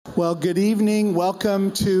Well, good evening.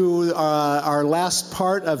 Welcome to our last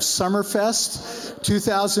part of Summerfest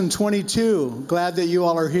 2022. Glad that you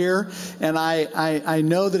all are here. And I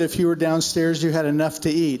know that if you were downstairs, you had enough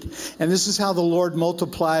to eat. And this is how the Lord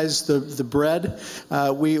multiplies the bread.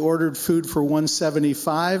 We ordered food for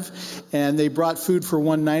 $175, and they brought food for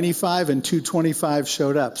 $195, and $225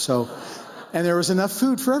 showed up. And there was enough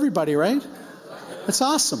food for everybody, right? That's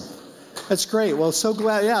awesome. That's great. Well, so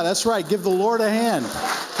glad. Yeah, that's right. Give the Lord a hand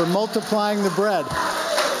for multiplying the bread.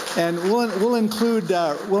 And we'll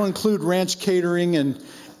include Ranch Catering and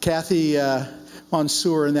Kathy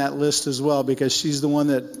Mansour in that list as well, because she's the one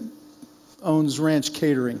that owns Ranch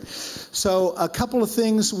Catering. So a couple of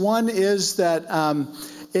things. One is that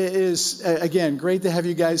it is, again, great to have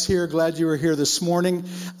you guys here. Glad you were here this morning.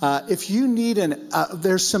 If you need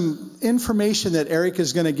there's some information that Eric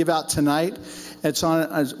is going to give out tonight.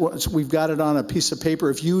 We've got it on a piece of paper.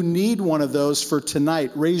 If you need one of those for tonight,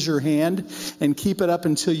 raise your hand and keep it up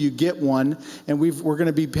until you get one. And we're going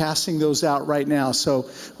to be passing those out right now. So,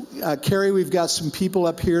 Carrie, we've got some people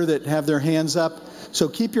up here that have their hands up. So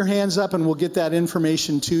keep your hands up and we'll get that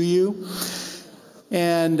information to you.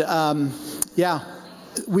 And,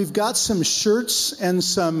 we've got some shirts and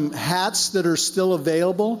some hats that are still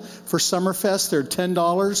available for Summerfest. They're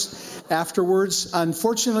 $10 afterwards.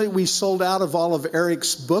 Unfortunately, we sold out of all of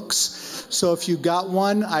Eric's books. So if you got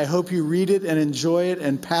one, I hope you read it and enjoy it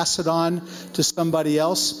and pass it on to somebody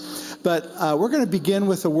else. But we're going to begin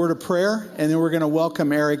with a word of prayer, and then we're going to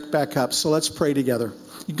welcome Eric back up. So let's pray together.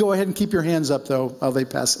 You go ahead and keep your hands up, though, while they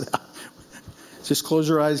pass it out. Just close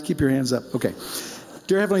your eyes, keep your hands up. Okay.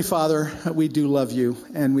 Dear Heavenly Father, we do love you,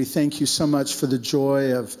 and we thank you so much for the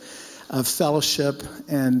joy of fellowship,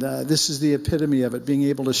 and this is the epitome of it, being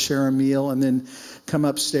able to share a meal and then come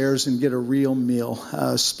upstairs and get a real meal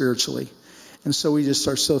spiritually. And so we just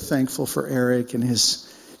are so thankful for Eric and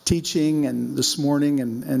his teaching and this morning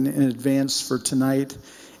and in advance for tonight.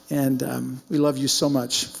 And we love you so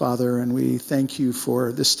much, Father, and we thank you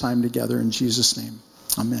for this time together in Jesus' name.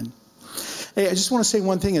 Amen. Hey, I just want to say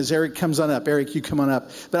one thing as Eric comes on up. Eric, you come on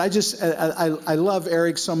up. But I love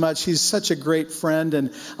Eric so much. He's such a great friend.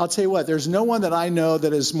 And I'll tell you what, there's no one that I know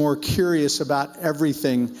that is more curious about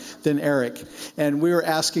everything than Eric. And we were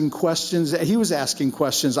asking questions. He was asking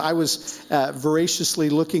questions. I was voraciously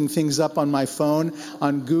looking things up on my phone,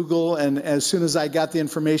 on Google. And as soon as I got the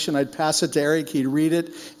information, I'd pass it to Eric. He'd read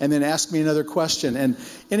it and then ask me another question. And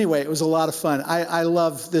anyway, it was a lot of fun. I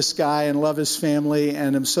love this guy and love his family.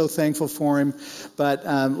 And I'm so thankful for him. But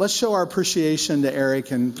let's show our appreciation to Eric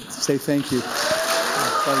and say thank you.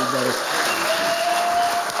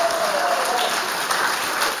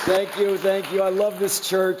 Thank you. I love this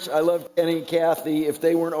church. I love Kenny and Kathy. If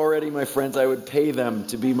they weren't already my friends, I would pay them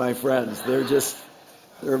to be my friends.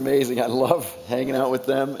 They're amazing. I love hanging out with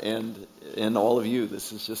them and all of you.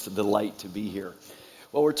 This is just a delight to be here.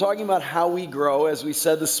 Well, we're talking about how we grow. As we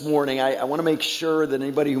said this morning, I want to make sure that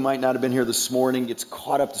anybody who might not have been here this morning gets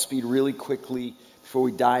caught up to speed really quickly before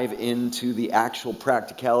we dive into the actual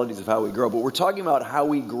practicalities of how we grow. But we're talking about how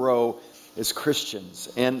we grow as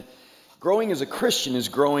Christians. And growing as a Christian is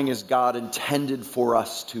growing as God intended for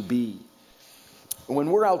us to be. When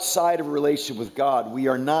we're outside of a relationship with God, we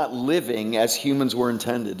are not living as humans were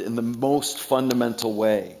intended in the most fundamental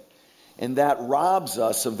way. And that robs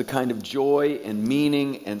us of the kind of joy and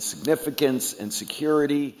meaning and significance and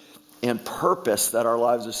security and purpose that our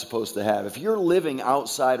lives are supposed to have. If you're living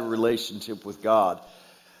outside a relationship with God,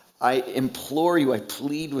 I implore you, I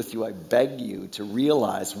plead with you, I beg you to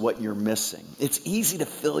realize what you're missing. It's easy to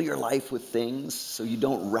fill your life with things so you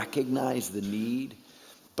don't recognize the need,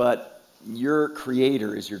 but your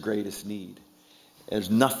Creator is your greatest need.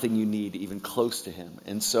 There's nothing you need even close to Him.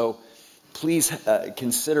 And so please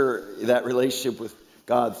consider that relationship with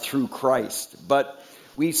God through Christ. But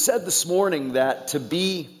we said this morning that to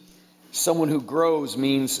be someone who grows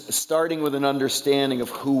means starting with an understanding of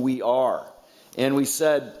who we are. And we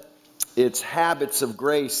said it's habits of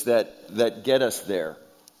grace that get us there.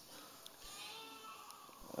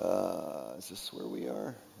 Is this where we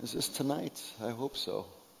are? Is this tonight? I hope so.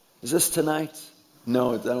 Is this tonight?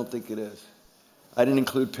 No, I don't think it is. I didn't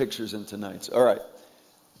include pictures in tonight's. All right.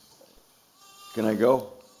 Can I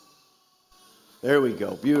go? There we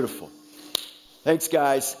go. Beautiful. Thanks,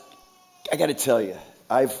 guys. I got to tell you,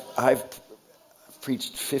 I've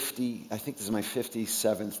preached 50, I think this is my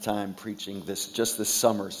 57th time preaching this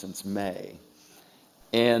summer since May.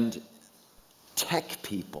 And tech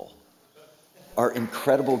people are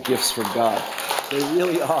incredible gifts from God. They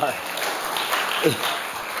really are.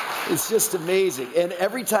 It's just amazing. And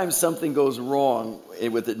every time something goes wrong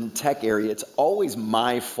with it in the tech area, it's always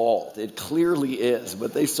my fault. It clearly is.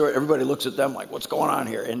 But everybody looks at them like, what's going on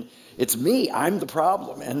here? And it's me. I'm the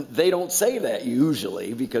problem. And they don't say that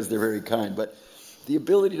usually because they're very kind. But the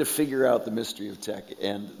ability to figure out the mystery of tech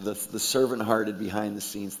and the servant-hearted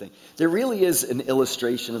behind-the-scenes thing. There really is an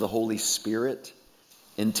illustration of the Holy Spirit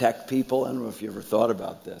in tech people. I don't know if you ever thought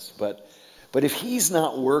about this, but if he's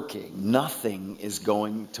not working, nothing is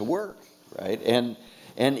going to work, right?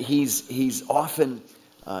 And he's often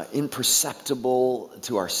imperceptible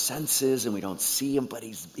to our senses, and we don't see him, but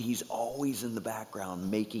he's always in the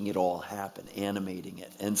background making it all happen, animating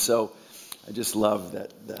it. And so I just love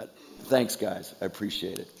that. Thanks, guys. I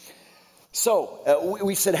appreciate it. So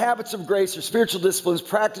we said habits of grace are spiritual disciplines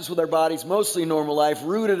practiced with our bodies, mostly in normal life,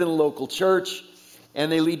 rooted in a local church. And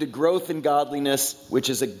they lead to growth in godliness, which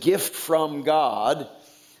is a gift from God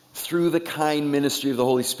through the kind ministry of the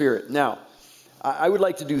Holy Spirit. Now, I would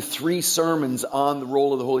like to do 3 sermons on the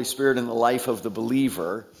role of the Holy Spirit in the life of the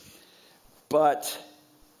believer, but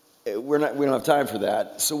we don't have time for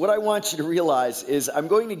that. So what I want you to realize is I'm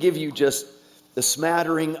going to give you just the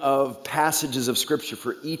smattering of passages of Scripture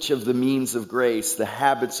for each of the means of grace, the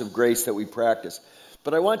habits of grace that we practice.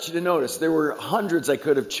 But I want you to notice there were hundreds I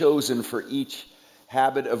could have chosen for each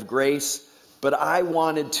habit of grace, but I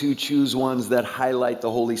wanted to choose ones that highlight the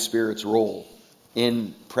Holy Spirit's role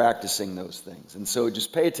in practicing those things. And so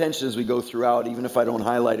just pay attention as we go throughout, even if I don't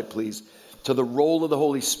highlight it, please, to the role of the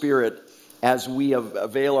Holy Spirit as we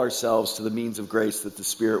avail ourselves to the means of grace that the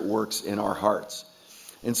Spirit works in our hearts.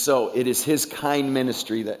 And so it is his kind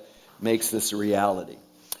ministry that makes this a reality.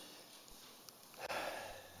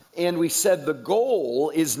 And we said the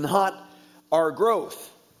goal is not our growth.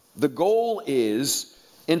 The goal is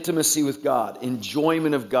intimacy with God,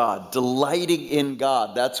 enjoyment of God, delighting in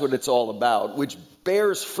God. That's what it's all about, which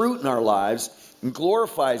bears fruit in our lives and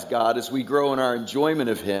glorifies God as we grow in our enjoyment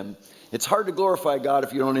of him. It's hard to glorify God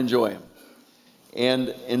if you don't enjoy him.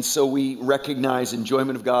 And so we recognize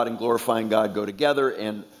enjoyment of God and glorifying God go together,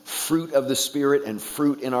 and fruit of the Spirit and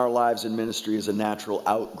fruit in our lives and ministry is a natural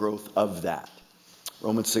outgrowth of that.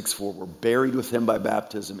 Romans 6:4, we're buried with him by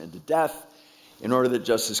baptism into death, in order that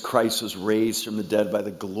just as Christ was raised from the dead by the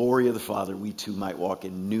glory of the Father, we too might walk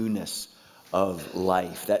in newness of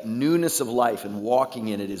life. That newness of life and walking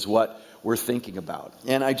in it is what we're thinking about.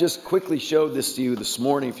 And I just quickly showed this to you this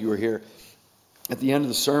morning, if you were here at the end of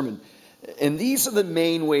the sermon. And these are the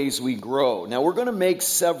main ways we grow. Now, we're going to make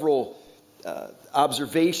several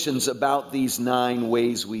observations about these 9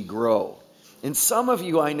 ways we grow. And some of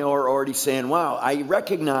you I know are already saying, wow, I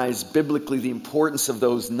recognize biblically the importance of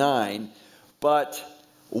those 9, but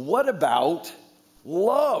what about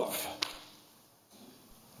love?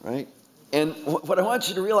 Right? And what I want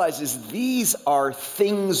you to realize is these are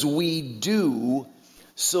things we do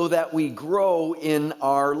so that we grow in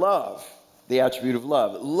our love, the attribute of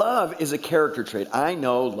love. Love is a character trait. I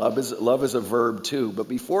know love is a verb too, but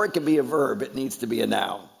before it can be a verb, it needs to be a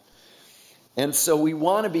noun. And so we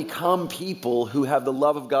want to become people who have the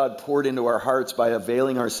love of God poured into our hearts by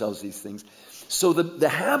availing ourselves of these things. So the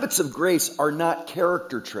habits of grace are not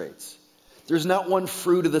character traits. There's not one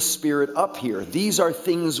fruit of the Spirit up here. These are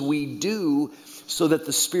things we do so that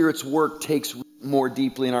the Spirit's work takes more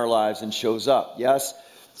deeply in our lives and shows up. Yes?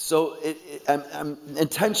 So I'm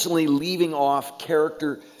intentionally leaving off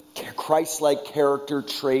Christ-like character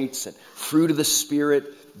traits and fruit of the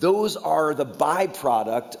Spirit. Those are the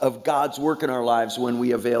byproduct of God's work in our lives when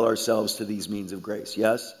we avail ourselves to these means of grace.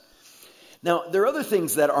 Yes? Now, there are other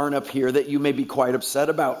things that aren't up here that you may be quite upset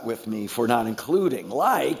about with me for not including,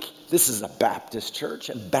 like this is a Baptist church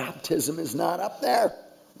and baptism is not up there.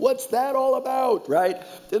 What's that all about, right?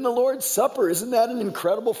 In the Lord's Supper, isn't that an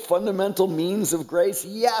incredible fundamental means of grace?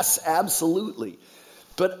 Yes, absolutely.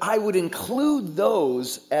 But I would include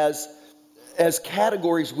those as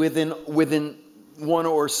categories within one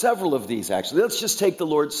or several of these, actually. Let's just take the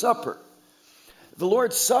Lord's Supper. The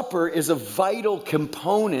Lord's Supper is a vital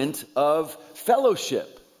component of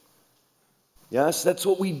fellowship. Yes, that's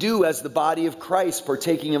what we do as the body of Christ,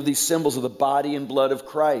 partaking of these symbols of the body and blood of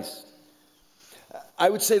Christ. I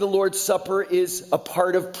would say the Lord's Supper is a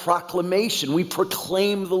part of proclamation. We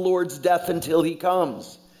proclaim the Lord's death until he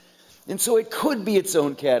comes. And so it could be its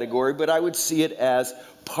own category, but I would see it as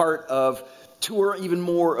part of 2 or even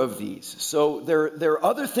more of these. So there are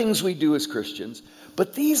other things we do as Christians,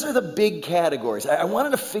 but these are the big categories. I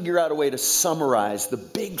wanted to figure out a way to summarize the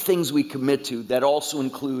big things we commit to that also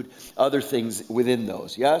include other things within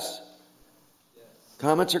those. Yes?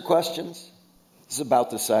 Comments or questions? This is about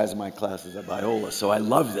the size of my classes at Biola, so I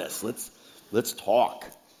love this. Let's talk.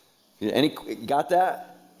 Got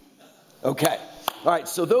that? Okay. All right,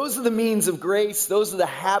 so those are the means of grace. Those are the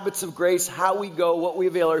habits of grace, how we go, what we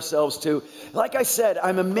avail ourselves to. Like I said,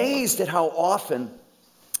 I'm amazed at how often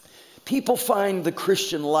people find the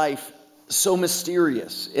Christian life so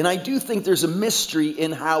mysterious. And I do think there's a mystery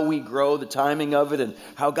in how we grow, the timing of it, and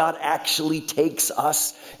how God actually takes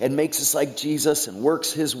us and makes us like Jesus and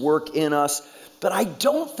works his work in us. But I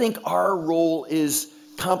don't think our role is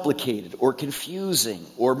complicated or confusing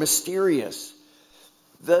or mysterious.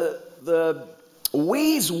 The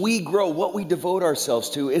ways we grow, what we devote ourselves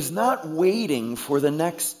to, is not waiting for the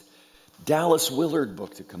next Dallas Willard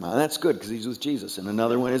book to come out. And that's good because he's with Jesus, and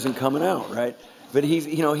another one isn't coming out, right? But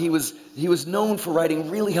he was known for writing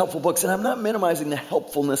really helpful books, and I'm not minimizing the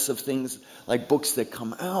helpfulness of things like books that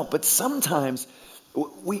come out, but sometimes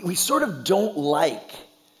we sort of don't like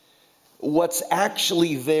what's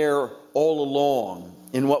actually there all along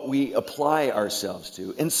in what we apply ourselves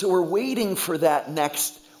to. And so we're waiting for that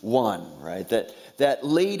next one, right? That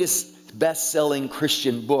latest best-selling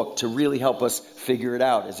Christian book to really help us figure it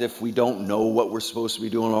out, as if we don't know what we're supposed to be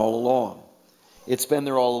doing all along. It's been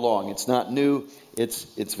there all along. It's not new.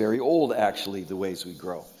 It's very old, actually, the ways we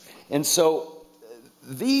grow. And so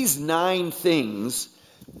these 9 things,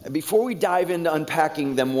 before we dive into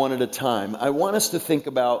unpacking them one at a time, I want us to think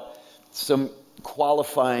about some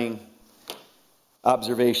qualifying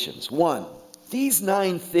observations. 1, these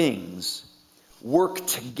 9 things work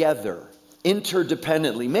together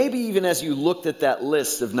interdependently. Maybe even as you looked at that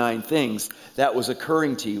list of 9 things that was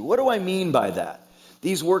occurring to you. What do I mean by that?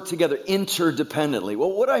 These work together interdependently.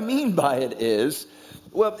 Well, what I mean by it is,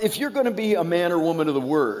 well, if you're going to be a man or woman of the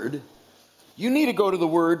Word, you need to go to the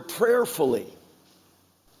Word prayerfully,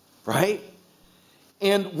 right?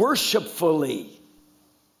 And worshipfully.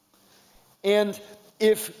 And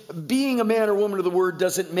if being a man or woman of the Word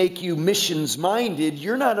doesn't make you missions-minded,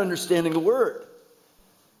 you're not understanding the Word.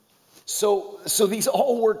 So these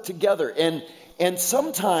all work together. And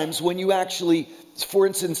sometimes when you actually, for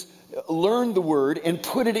instance, learn the Word and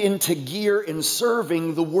put it into gear in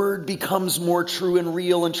serving, the Word becomes more true and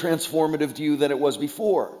real and transformative to you than it was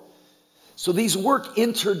before. So these work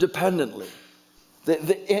interdependently.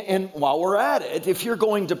 And while we're at it, if you're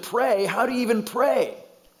going to pray, how do you even pray?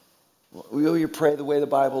 Well, you pray the way the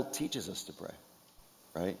Bible teaches us to pray,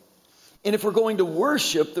 right? And if we're going to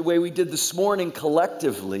worship the way we did this morning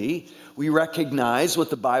collectively, we recognize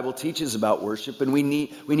what the Bible teaches about worship, and we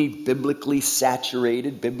need biblically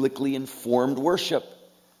saturated, biblically informed worship.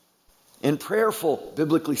 And prayerful,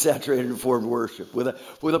 biblically saturated, informed worship with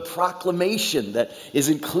a proclamation that is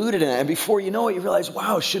included in it. And before you know it, you realize,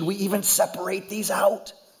 wow, should we even separate these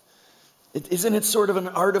out? Isn't it sort of an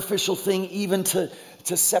artificial thing even to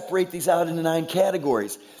separate these out into 9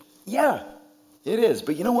 categories? Yeah, it is.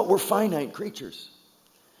 But you know what? We're finite creatures.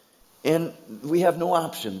 And we have no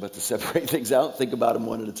option but to separate things out, think about them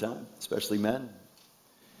one at a time, especially men.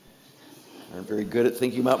 Aren't very good at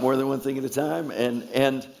thinking about more than one thing at a time.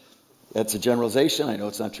 And that's a generalization. I know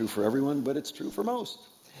it's not true for everyone, but it's true for most.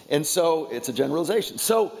 And so it's a generalization.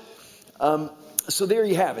 So there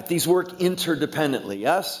you have it. These work interdependently,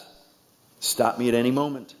 yes? Stop me at any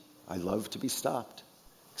moment. I love to be stopped,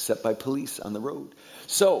 except by police on the road.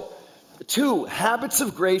 So, 2, habits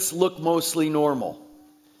of grace look mostly normal.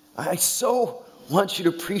 I so want you to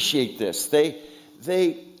appreciate this. They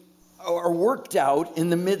are worked out in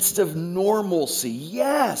the midst of normalcy.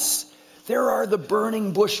 Yes, there are the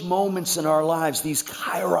burning bush moments in our lives, these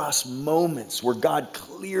kairos moments where God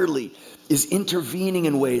clearly is intervening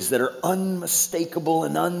in ways that are unmistakable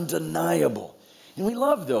and undeniable. And we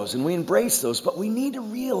love those and we embrace those, but we need to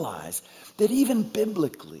realize that even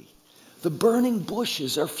biblically, the burning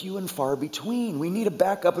bushes are few and far between. We need to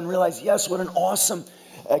back up and realize, yes, what an awesome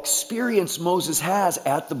experience Moses has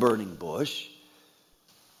at the burning bush,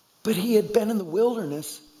 but he had been in the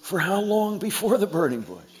wilderness for how long before the burning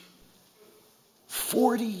bush?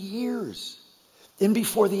 40 years. And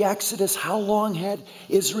before the Exodus, how long had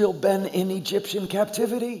Israel been in Egyptian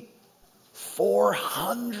captivity?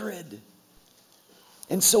 400.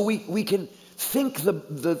 And so we can think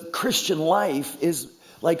the Christian life is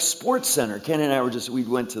like Sports Center. Ken and I we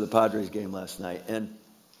went to the Padres game last night, and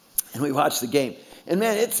we watched the game. And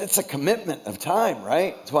man, it's a commitment of time,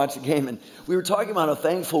 right, to watch the game. And we were talking about how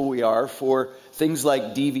thankful we are for things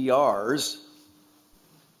like DVRs.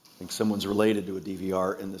 I think someone's related to a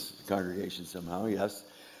DVR in this congregation somehow, yes.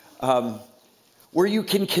 Where you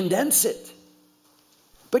can condense it.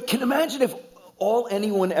 But can imagine if all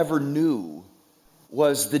anyone ever knew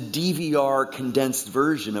was the DVR condensed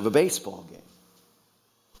version of a baseball game.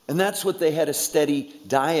 And that's what they had a steady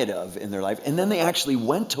diet of in their life. And then they actually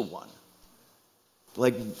went to one.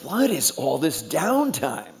 Like, what is all this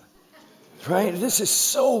downtime? right? This is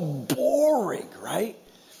so boring, right?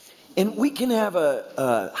 And we can have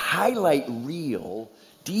a highlight reel,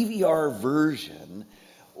 DVR version,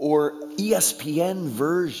 or ESPN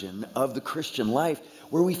version of the Christian life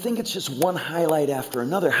where we think it's just one highlight after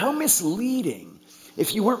another. How misleading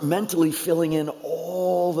if you weren't mentally filling in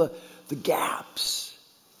all the gaps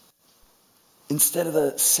instead of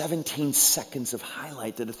the 17 seconds of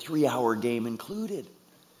highlight that a 3-hour game included.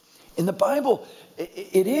 In the Bible,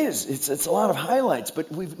 it's a lot of highlights, but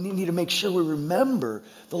we need to make sure we remember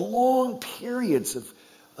the long periods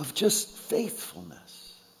of just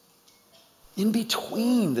faithfulness. In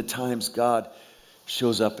between the times God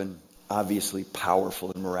shows up in obviously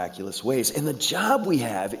powerful and miraculous ways. And the job we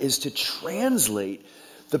have is to translate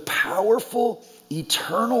the powerful,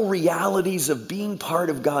 eternal realities of being part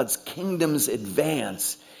of God's kingdom's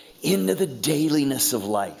advance into the dailiness of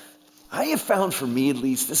life. I have found, for me at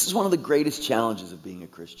least, this is one of the greatest challenges of being a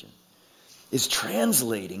Christian, is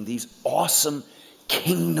translating these awesome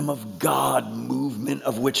kingdom of God movement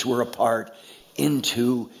of which we're a part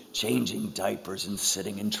into changing diapers and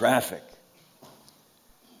sitting in traffic,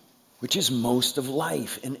 which is most of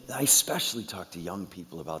life. And I especially talk to young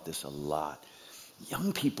people about this a lot.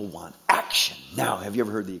 Young people want action. Now, have you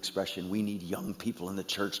ever heard the expression, we need young people in the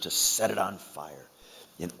church to set it on fire,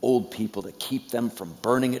 and old people to keep them from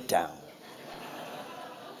burning it down?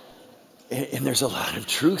 And there's a lot of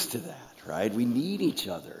truth to that, right? We need each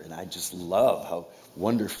other. And I just love how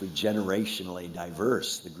wonderfully generationally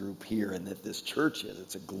diverse the group here and that this church is.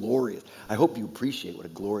 It's a glorious, I hope you appreciate what a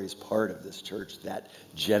glorious part of this church that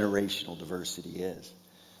generational diversity is.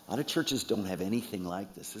 A lot of churches don't have anything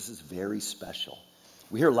like this. This is very special.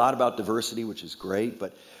 We hear a lot about diversity, which is great,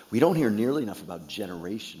 but we don't hear nearly enough about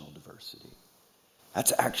generational diversity.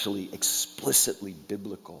 That's actually explicitly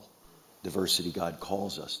biblical diversity God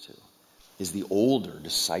calls us to, is the older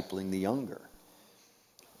discipling the younger.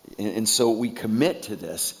 And so we commit to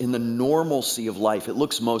this in the normalcy of life. It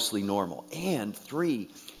looks mostly normal. And 3,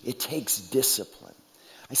 it takes discipline.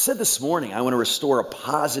 I said this morning, I want to restore a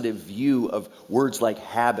positive view of words like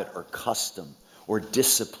habit or custom or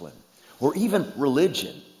discipline or even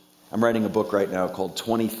religion. I'm writing a book right now called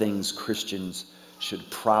 20 Things Christians Should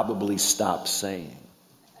Probably Stop Saying.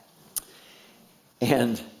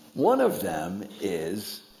 And one of them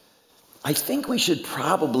is, I think we should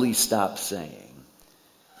probably stop saying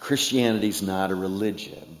Christianity's not a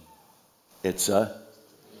religion, it's a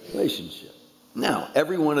relationship. Now,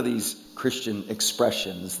 every one of these Christian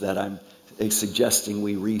expressions that I'm suggesting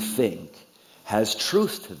we rethink has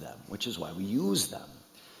truth to them, which is why we use them.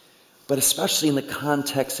 But especially in the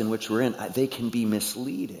context in which we're in, they can be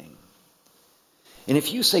misleading. And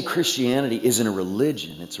if you say Christianity isn't a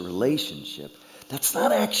religion, it's a relationship, that's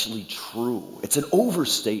not actually true. It's an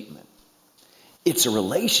overstatement. It's a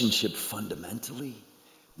relationship fundamentally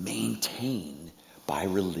maintained by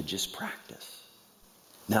religious practice.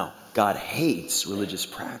 Now, God hates religious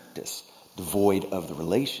practice devoid of the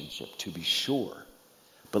relationship, to be sure.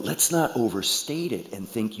 But let's not overstate it and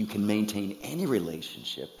think you can maintain any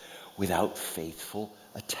relationship without faithful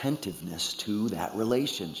attentiveness to that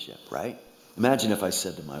relationship, right? Imagine if I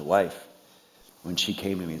said to my wife, when she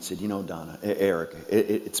came to me and said, you know, Donna, Eric,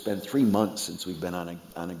 it's been 3 months since we've been on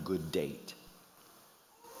a good date.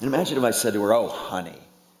 And imagine if I said to her, oh, honey,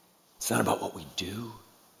 it's not about what we do,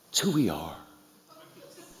 it's who we are.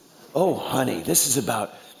 Oh, honey, this is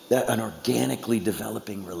about an organically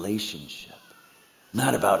developing relationship,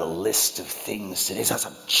 not about a list of things today. It's not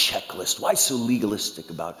some checklist. Why so legalistic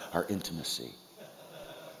about our intimacy?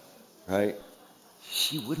 Right?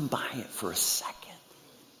 She wouldn't buy it for a second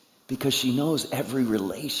because she knows every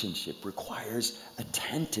relationship requires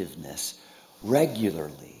attentiveness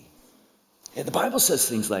regularly. And the Bible says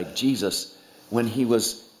things like Jesus, when he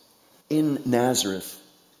was in Nazareth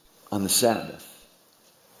on the Sabbath,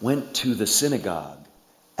 went to the synagogue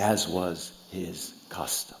as was his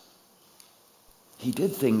custom. He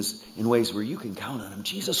did things in ways where you can count on him.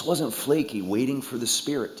 Jesus wasn't flaky, waiting for the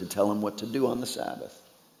Spirit to tell him what to do on the Sabbath.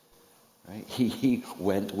 Right? He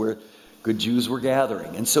went where good Jews were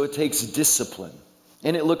gathering. And so it takes discipline.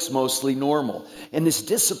 And it looks mostly normal. And this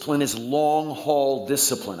discipline is long-haul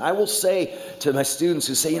discipline. I will say to my students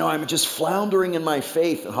who say, you know, I'm just floundering in my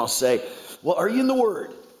faith. And I'll say, well, are you in the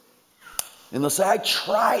Word? And they'll say, I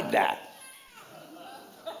tried that.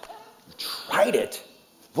 You tried it?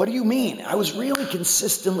 What do you mean? I was really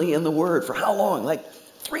consistently in the Word. For how long? Like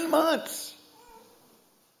 3 months.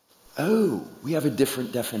 Oh, we have a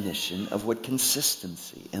different definition of what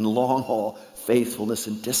consistency and long-haul faithfulness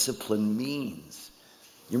and discipline means.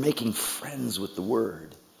 You're making friends with the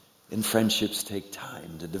Word. And friendships take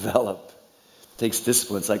time to develop. It takes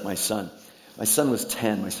discipline. It's like my son. My son was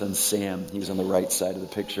 10. My son Sam, he was on the right side of the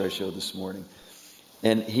picture I showed this morning.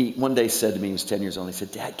 And he one day said to me, he was 10 years old, he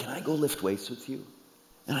said, "Dad, can I go lift weights with you?"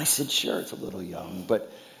 And I said, "Sure." It's a little young,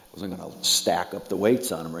 but I wasn't going to stack up the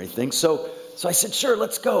weights on him or anything. So I said, "Sure,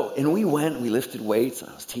 let's go." And we went, we lifted weights.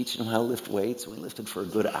 I was teaching him how to lift weights. We lifted for a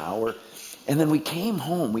good hour. And then we came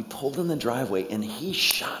home, we pulled in the driveway, and he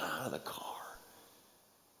shot out of the car.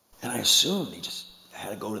 And I assumed he just had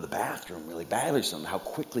to go to the bathroom really badly or something, how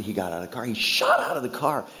quickly he got out of the car. He shot out of the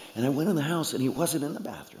car. And I went in the house, and he wasn't in the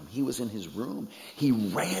bathroom. He was in his room. He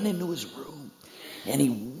ran into his room, and he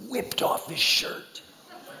whipped off his shirt.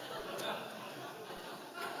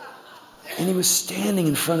 And he was standing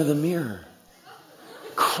in front of the mirror,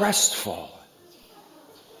 crestfallen.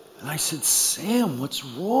 And I said, "Sam, what's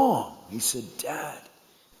wrong?" He said, "Dad,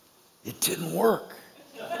 it didn't work.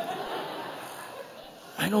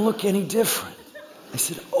 I don't look any different." I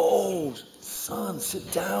said, "Oh, son,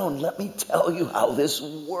 sit down. Let me tell you how this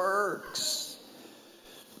works."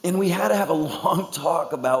 And we had to have a long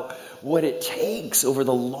talk about what it takes over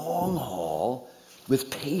the long haul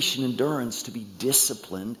with patient endurance to be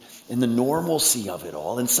disciplined in the normalcy of it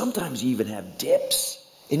all. And sometimes you even have dips,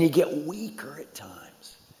 and you get weaker at times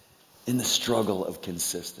in the struggle of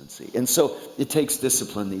consistency. And so it takes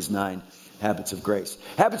discipline, these 9 habits of grace.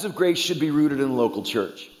 Habits of grace should be rooted in the local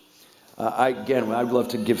church. I'd love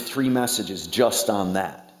to give 3 messages just on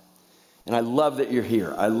that. And I love that you're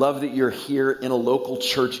here. I love that you're here in a local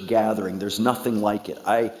church gathering. There's nothing like it.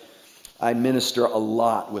 I minister a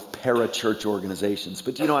lot with para-church organizations.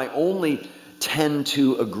 But, I only tend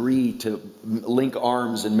to agree to link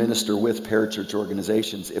arms and minister with para-church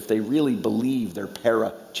organizations if they really believe they're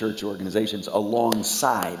para-church organizations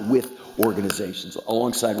alongside with organizations.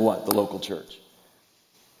 Alongside what? The local church.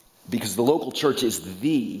 Because the local church is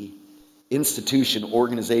the institution,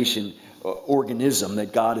 organization, organism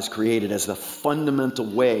that God has created as the fundamental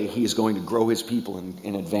way he is going to grow his people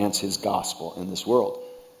and advance his gospel in this world.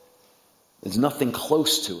 There's nothing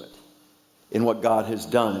close to it in what God has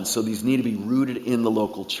done. And so these need to be rooted in the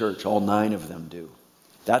local church. All 9 of them do.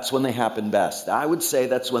 That's when they happen best. I would say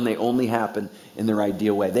that's when they only happen in their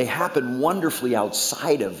ideal way. They happen wonderfully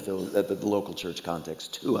outside of the local church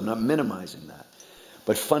context too. I'm not minimizing that.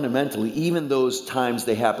 But fundamentally, even those times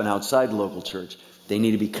they happen outside the local church, they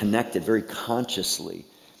need to be connected very consciously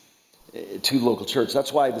to the local church.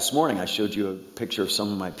 That's why this morning I showed you a picture of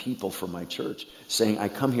some of my people from my church saying, "I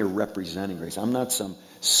come here representing Grace. I'm not some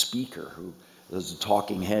speaker who is a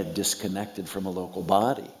talking head disconnected from a local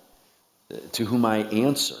body to whom I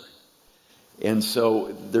answer." And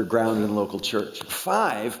so they're grounded in local church.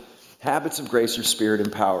 5, habits of grace are spirit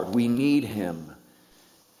empowered. We need him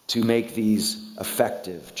to make these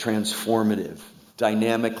effective, transformative,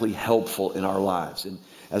 dynamically helpful in our lives. And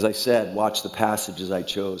as I said, watch the passages I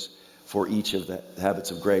chose for each of the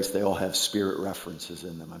habits of grace. They all have spirit references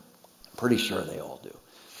in them. I'm pretty sure they all do.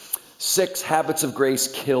 6, habits of grace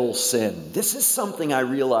kill sin. This is something I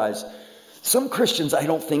realize some Christians I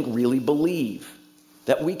don't think really believe,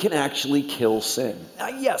 that we can actually kill sin. Now,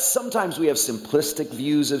 yes, sometimes we have simplistic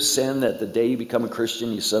views of sin, that the day you become a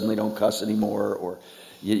Christian, you suddenly don't cuss anymore, or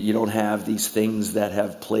you don't have these things that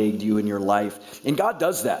have plagued you in your life. And God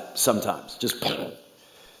does that sometimes, just.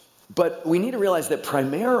 But we need to realize that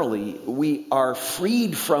primarily we are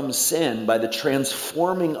freed from sin by the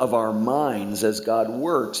transforming of our minds as God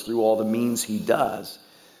works through all the means he does.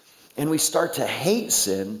 And we start to hate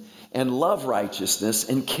sin and love righteousness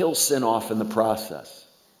and kill sin off in the process.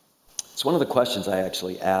 It's one of the questions I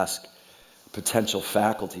actually ask potential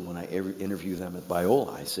faculty when I interview them at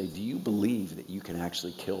Biola. I say, "Do you believe that you can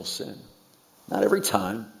actually kill sin?" Not every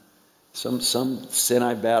time. Some sin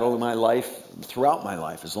I battled in my life, throughout my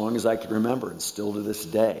life, as long as I can remember, and still to this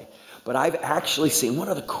day. But I've actually seen, one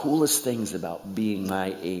of the coolest things about being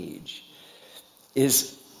my age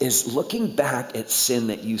is looking back at sin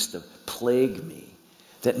that used to plague me,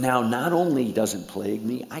 that now not only doesn't plague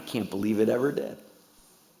me, I can't believe it ever did.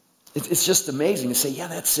 It's just amazing to say, yeah,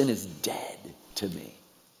 that sin is dead to me.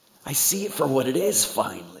 I see it for what it is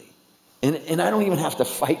finally. And I don't even have to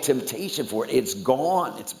fight temptation for it. It's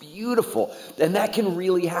gone. It's beautiful. And that can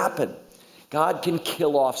really happen. God can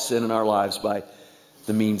kill off sin in our lives by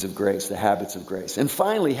the means of grace, the habits of grace. And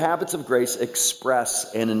finally, habits of grace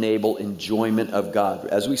express and enable enjoyment of God.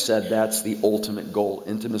 As we said, that's the ultimate goal,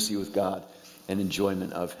 intimacy with God and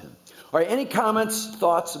enjoyment of him. All right, any comments,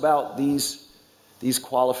 thoughts about these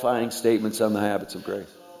qualifying statements on the habits of grace?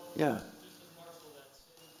 Yeah.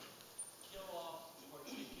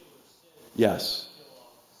 Yes.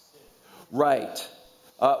 Right.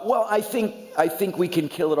 Well, I think we can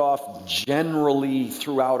kill it off generally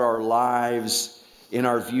throughout our lives in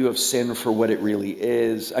our view of sin for what it really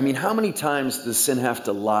is. I mean, how many times does sin have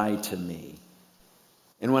to lie to me?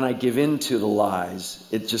 And when I give in to the lies,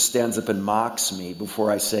 it just stands up and mocks me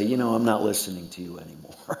before I say, I'm not listening to you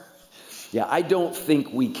anymore. Yeah, I don't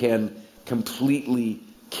think we can completely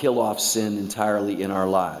kill off sin entirely in our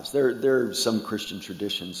lives. There are some Christian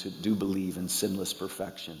traditions who do believe in sinless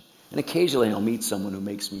perfection. And occasionally I'll meet someone who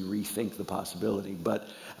makes me rethink the possibility, but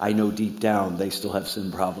I know deep down they still have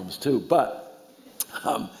sin problems too. But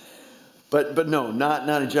no,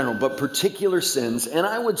 not in general, but particular sins. And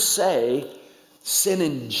I would say sin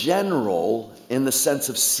in general, in the sense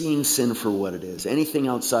of seeing sin for what it is. Anything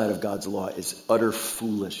outside of God's law is utter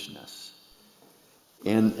foolishness.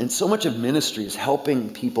 And so much of ministry is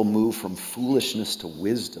helping people move from foolishness to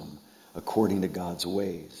wisdom according to God's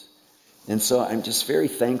ways. And so I'm just very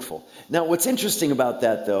thankful. Now, what's interesting about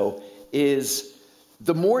that, though, is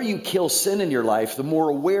the more you kill sin in your life, the more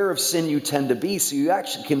aware of sin you tend to be, so you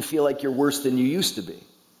actually can feel like you're worse than you used to be,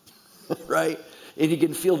 right? And you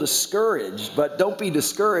can feel discouraged, but don't be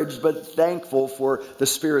discouraged, but thankful for the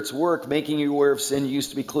Spirit's work, making you aware of sin you used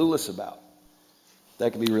to be clueless about.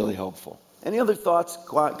 That can be really helpful. Any other thoughts,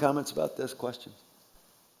 comments about this? Questions?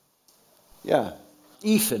 Yeah.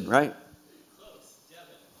 Ethan, right?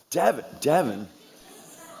 Devin.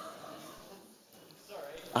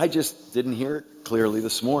 I just didn't hear it clearly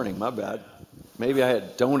this morning. My bad. Maybe I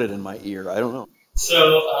had donut in my ear. I don't know.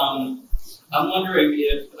 So I'm wondering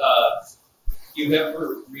if you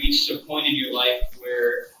ever reached a point in your life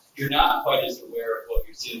where you're not quite as aware of what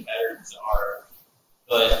your sin patterns are,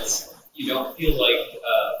 but you don't feel like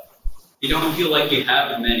you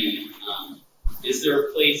have many. Is there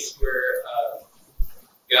a place where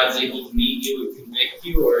God's able to meet you and convict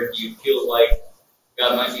you, or do you feel like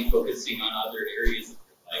God might be focusing on other areas of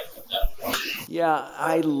your life at that point? Yeah,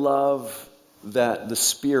 I love that the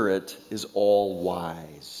Spirit is all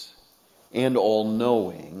wise and all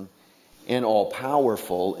knowing and all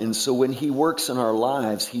powerful. And so when he works in our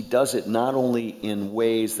lives, he does it not only in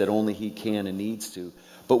ways that only he can and needs to,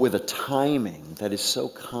 but with a timing that is so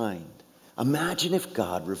kind. Imagine if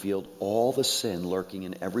God revealed all the sin lurking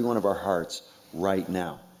in every one of our hearts right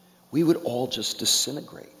now. We would all just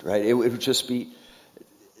disintegrate, right? It would just be,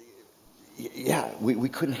 we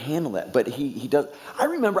couldn't handle that. But he does. I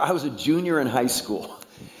remember I was a junior in high school,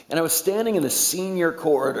 and I was standing in the senior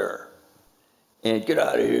corridor. And get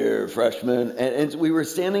out of here, freshman. And we were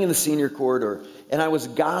standing in the senior corridor, and I was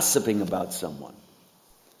gossiping about someone.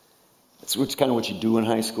 It's kind of what you do in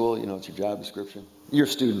high school. It's your job description. You're a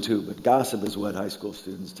student too, but gossip is what high school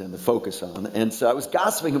students tend to focus on. And so I was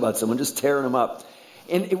gossiping about someone, just tearing them up.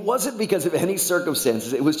 And it wasn't because of any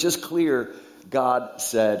circumstances. It was just clear God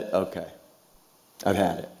said, okay, I've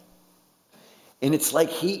had it. And it's like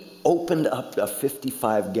he opened up a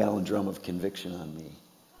 55-gallon drum of conviction on me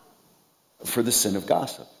for the sin of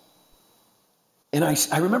gossip. And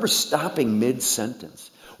I remember stopping mid-sentence.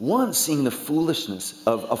 One, seeing the foolishness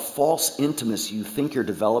of a false intimacy you think you're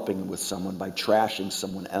developing with someone by trashing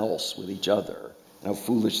someone else with each other. And how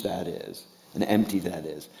foolish that is and empty that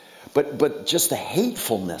is. But just the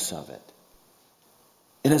hatefulness of it.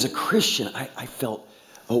 And as a Christian, I felt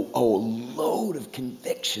a load of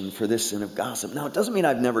conviction for this sin of gossip. Now, it doesn't mean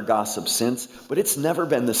I've never gossiped since, but it's never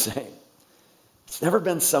been the same. It's never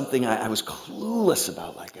been something I was clueless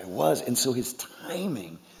about like I was. And so his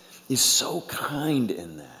timing is so kind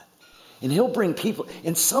in that. And he'll bring people,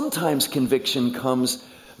 and sometimes conviction comes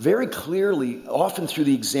very clearly, often through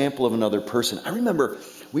the example of another person. I remember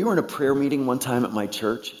we were in a prayer meeting one time at my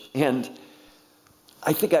church, and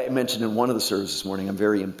I think I mentioned in one of the services this morning, I'm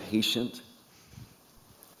very impatient.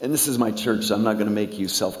 And this is my church, so I'm not going to make you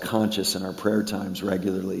self-conscious in our prayer times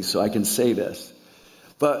regularly, so I can say this.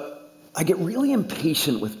 But I get really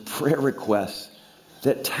impatient with prayer requests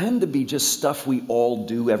that tend to be just stuff we all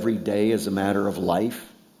do every day as a matter of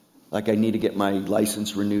life. Like I need to get my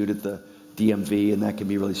license renewed at the DMV, and that can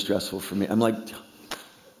be really stressful for me. I'm like,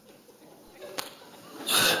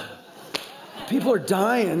 people are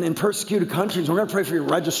dying in persecuted countries. We're going to pray for your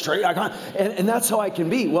registry. And that's how I can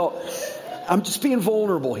be. Well, I'm just being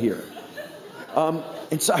vulnerable here.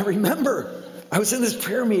 And so I remember I was in this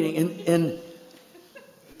prayer meeting,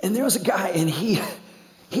 and there was a guy, and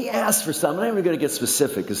he asked for something. I'm not even going to get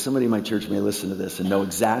specific because somebody in my church may listen to this and know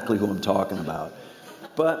exactly who I'm talking about.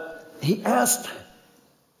 But he asked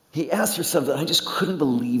for something I just couldn't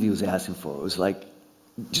believe he was asking for. It was like,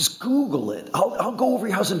 just Google it. I'll go over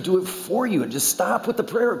your house and do it for you, and just stop with the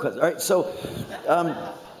prayer request. All right, so,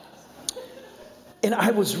 and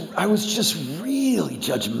I was just really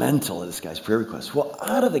judgmental of this guy's prayer request. Well,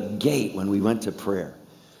 out of the gate when we went to prayer,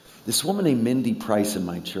 This woman named Mindy Price in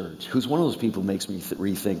my church, who's one of those people who makes me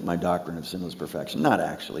rethink my doctrine of sinless perfection. Not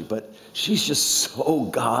actually, but she's just so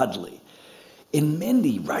godly. And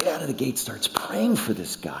Mindy, right out of the gate, starts praying for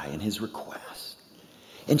this guy and his request.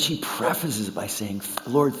 And she prefaces it by saying,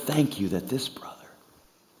 Lord, thank you that this brother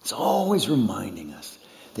is always reminding us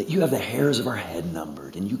that you have the hairs of our head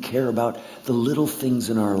numbered and you care about the little things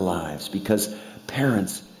in our lives, because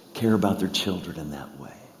parents care about their children in that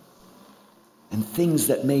way. And things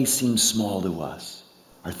that may seem small to us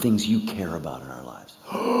are things you care about in our lives.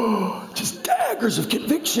 Just daggers of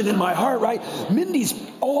conviction in my heart, right? Mindy's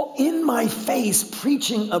all in my face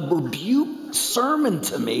preaching a rebuke sermon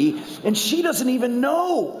to me, and she doesn't even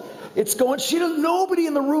know it's going. Nobody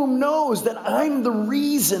in the room knows that I'm the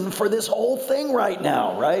reason for this whole thing right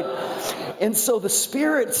now, right? And so the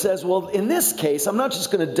Spirit says, well, in this case, I'm not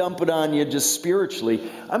just going to dump it on you just spiritually.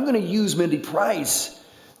 I'm going to use Mindy Price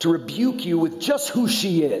to rebuke you with just who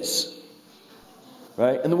she is,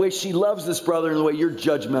 right? And the way she loves this brother and the way your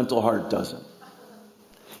judgmental heart doesn't.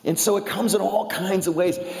 And so it comes in all kinds of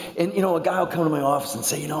ways. And, a guy will come to my office and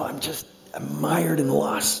say, I'm mired in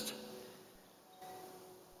lust.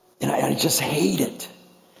 And I just hate it.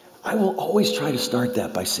 I will always try to start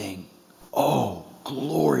that by saying, oh,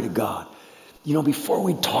 glory to God. Before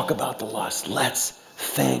we talk about the lust, let's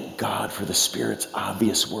thank God for the Spirit's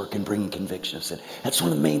obvious work in bringing conviction of sin. That's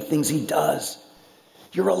one of the main things he does.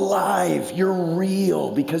 You're alive. You're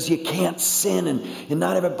real because you can't sin and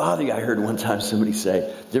not have it bother you. I heard one time somebody say,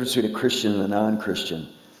 the difference between a Christian and a non-Christian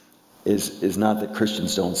is not that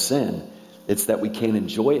Christians don't sin. It's that we can't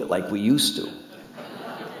enjoy it like we used to.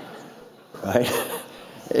 Right?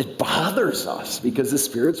 It bothers us because the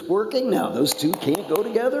Spirit's working now. Those two can't go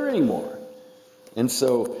together anymore. And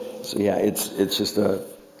so yeah, it's just an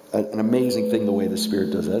amazing thing the way the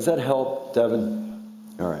Spirit does that. Does that help, Devin?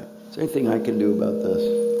 All right. Is there anything I can do about this?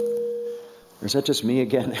 Or is that just me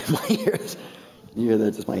again? My ears? You hear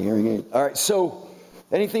that? Just my hearing aid. All right. So,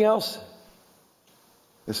 anything else?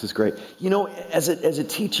 This is great. As a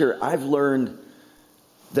teacher, I've learned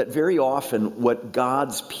that very often what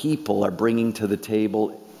God's people are bringing to the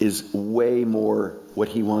table is way more what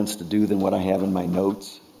he wants to do than what I have in my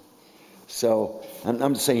notes. So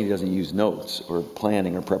I'm saying he doesn't use notes or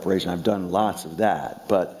planning or preparation. I've done lots of that.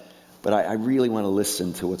 But I really want to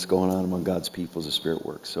listen to what's going on among God's people as the Spirit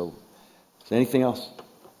works. So is there anything else? Can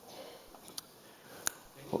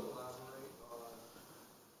you elaborate on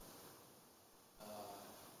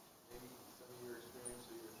maybe some of your experience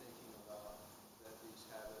that you're thinking about that these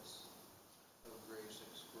habits of grace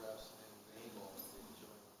express and enable the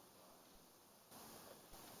enjoyment of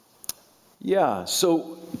God? Yeah,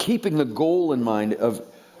 so keeping the goal in mind of,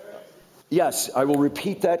 yes, I will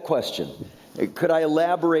repeat that question. Could I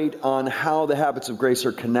elaborate on how the habits of grace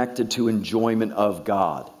are connected to enjoyment of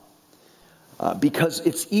God? Because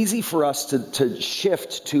it's easy for us to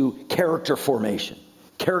shift to character formation,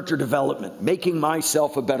 character development, making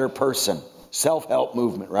myself a better person, self-help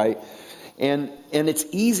movement, right? And it's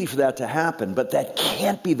easy for that to happen, but that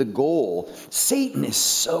can't be the goal. Satan is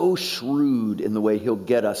so shrewd in the way he'll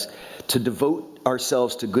get us to devote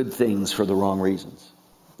ourselves to good things for the wrong reasons,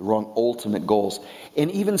 the wrong ultimate goals, and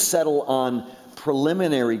even settle on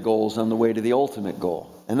preliminary goals on the way to the ultimate goal.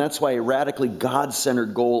 And that's why a radically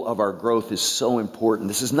God-centered goal of our growth is so important.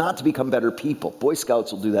 This is not to become better people. Boy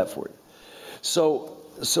Scouts will do that for you. So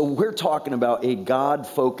we're talking about a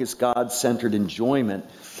God-focused, God-centered enjoyment,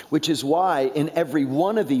 which is why in every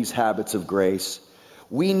one of these habits of grace,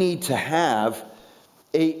 we need to have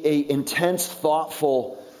a intense,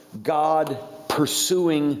 thoughtful,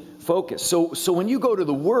 God-pursuing focus. So when you go to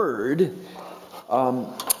the Word,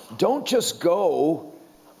 don't just go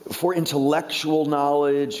for intellectual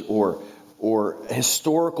knowledge or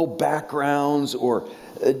historical backgrounds or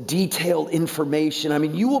detailed information. I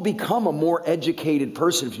mean, you will become a more educated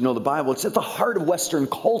person if you know the Bible. It's at the heart of Western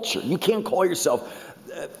culture. You can't call yourself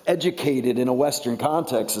educated in a Western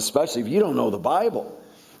context, especially if you don't know the Bible.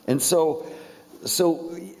 And so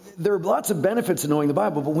there are lots of benefits to knowing the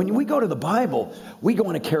Bible, but when we go to the Bible, we go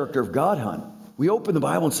on a character of God hunt. We open the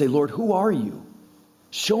Bible and say, Lord, who are you?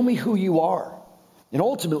 Show me who you are. And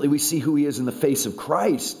ultimately, we see who he is in the face of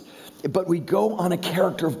Christ. But we go on a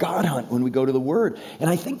character of God hunt when we go to the Word. And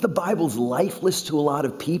I think the Bible's lifeless to a lot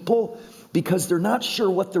of people because they're not sure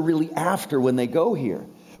what they're really after when they go here.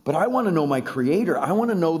 But I want to know my Creator. I want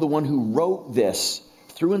to know the one who wrote this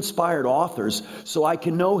through inspired authors so I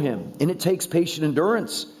can know him. And it takes patient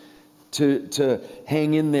endurance to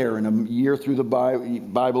hang in there in a year through the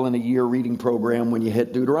Bible in a year reading program when you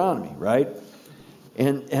hit Deuteronomy, right?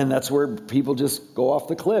 And that's where people just go off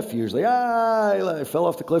the cliff usually. I fell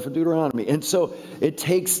off the cliff of Deuteronomy. And so it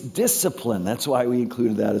takes discipline. That's why we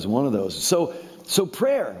included that as one of those. So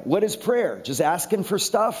prayer, what is prayer? Just asking for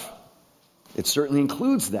stuff? It certainly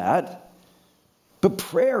includes that. But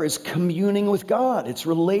prayer is communing with God. It's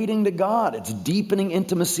relating to God. It's deepening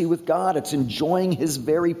intimacy with God. It's enjoying His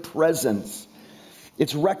very presence.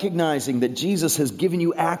 It's recognizing that Jesus has given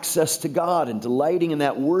you access to God and delighting in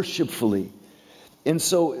that worshipfully. And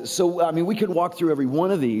so I mean, we could walk through every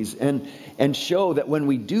one of these and show that when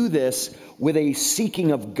we do this with a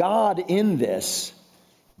seeking of God in this,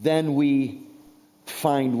 then we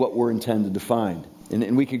find what we're intended to find.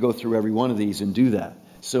 And we could go through every one of these and do that.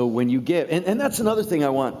 So when you give, and that's another thing I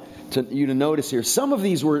want you to notice here. Some of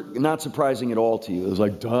these were not surprising at all to you. It was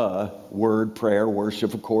like, duh, word, prayer,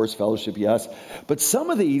 worship, of course, fellowship, yes. But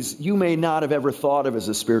some of these you may not have ever thought of as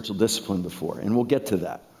a spiritual discipline before. And we'll get to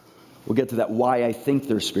that. We'll get to that, why I think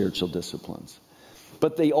they're spiritual disciplines.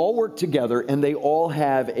 But they all work together, and they all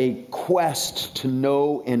have a quest to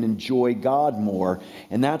know and enjoy God more.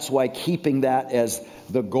 And that's why keeping that as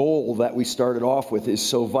the goal that we started off with is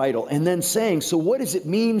so vital. And then saying, so what does it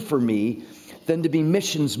mean for me then to be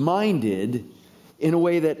missions-minded in a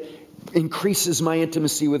way that increases my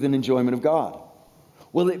intimacy with and enjoyment of God?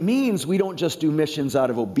 Well, it means we don't just do missions out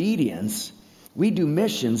of obedience. We do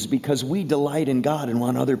missions because we delight in God and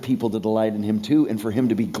want other people to delight in Him too, and for Him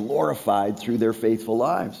to be glorified through their faithful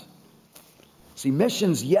lives. See,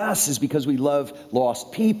 missions, yes, is because we love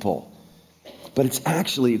lost people. But it's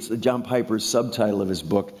John Piper's subtitle of his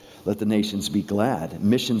book, Let the Nations Be Glad.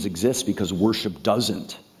 Missions exist because worship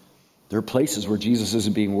doesn't. There are places where Jesus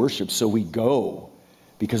isn't being worshiped, so we go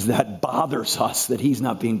because that bothers us that He's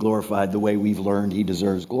not being glorified the way we've learned He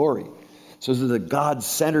deserves glory. So there's a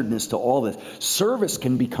God-centeredness to all this. Service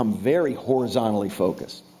can become very horizontally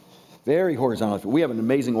focused. Very horizontally. We have an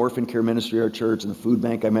amazing orphan care ministry at our church and the food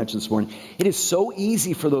bank I mentioned this morning. It is so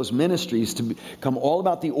easy for those ministries to become all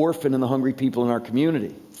about the orphan and the hungry people in our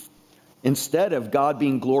community, instead of God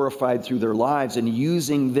being glorified through their lives and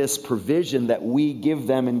using this provision that we give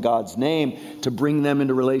them in God's name to bring them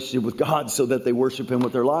into relationship with God so that they worship Him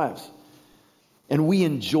with their lives. And we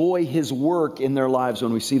enjoy His work in their lives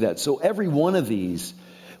when we see that. So every one of these,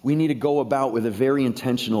 we need to go about with a very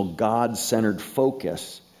intentional God-centered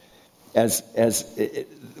focus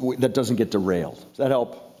that doesn't get derailed. Does that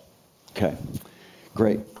help? Okay,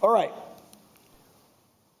 great. All right.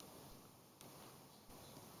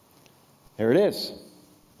 There it is.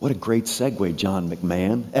 What a great segue,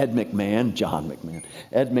 Ed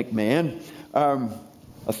McMahon.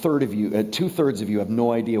 Two-thirds of you have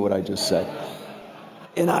no idea what I just said.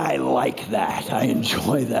 And I like that. I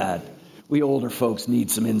enjoy that. We older folks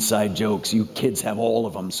need some inside jokes. You kids have all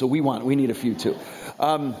of them. So we need a few too.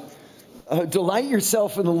 Delight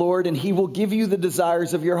yourself in the Lord, and He will give you the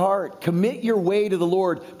desires of your heart. Commit your way to the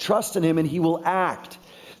Lord. Trust in Him, and He will act.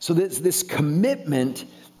 So this commitment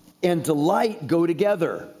and delight go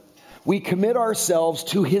together. We commit ourselves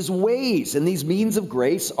to His ways, and these means of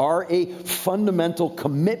grace are a fundamental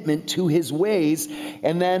commitment to His ways,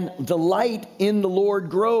 and then delight in the Lord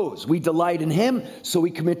grows. We delight in Him, so we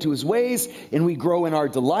commit to His ways, and we grow in our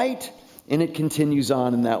delight, and it continues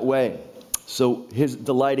on in that way. So His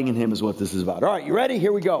delighting in Him is what this is about. All right, you ready?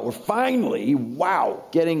 Here we go. We're finally,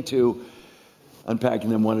 getting to unpacking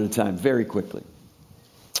them one at a time very quickly.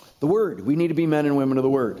 The Word. We need to be men and women of the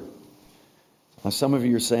Word. Now, some of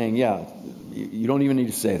you are saying, yeah, you don't even need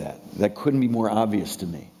to say that. That couldn't be more obvious to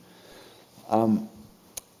me. And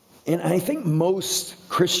I think most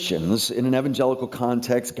Christians in an evangelical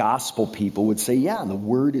context, gospel people would say, yeah, the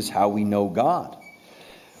Word is how we know God.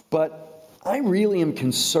 But I really am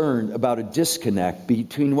concerned about a disconnect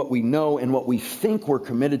between what we know and what we think we're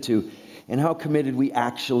committed to and how committed we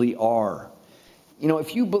actually are. You know,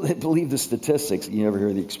 if you believe the statistics, you ever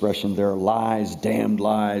hear the expression, there are lies, damned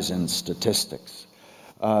lies, and statistics.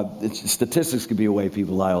 Statistics could be a way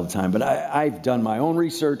people lie all the time. But I've done my own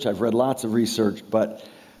research. I've read lots of research. But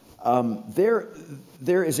there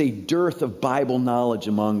is a dearth of Bible knowledge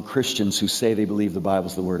among Christians who say they believe the Bible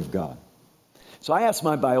is the Word of God. So I asked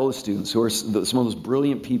my Biola students, who are some of those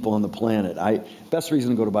brilliant people on the planet. Best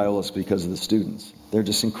reason to go to Biola is because of the students. They're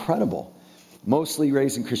just incredible. Mostly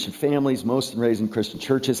raised in Christian families, most raised in Christian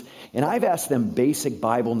churches. And I've asked them basic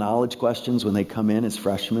Bible knowledge questions when they come in as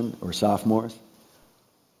freshmen or sophomores. You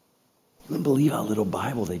wouldn't believe how little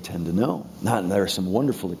Bible they tend to know. There are some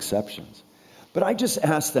wonderful exceptions. But I just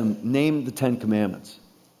asked them, name the 10 Commandments.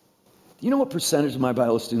 Do you know what percentage of my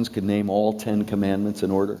Bible students could name all 10 Commandments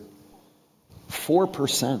in order?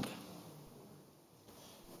 4%.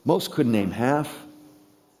 Most couldn't name half.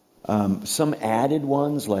 Some added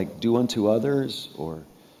ones like do unto others or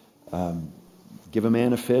give a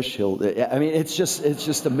man a fish. It's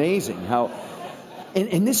just amazing how,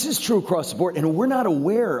 and this is true across the board. And we're not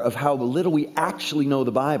aware of how little we actually know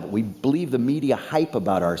the Bible. We believe the media hype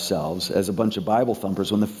about ourselves as a bunch of Bible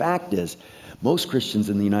thumpers, when the fact is most Christians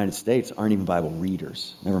in the United States aren't even Bible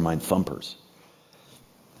readers, never mind thumpers.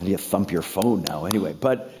 And you thump your phone now anyway.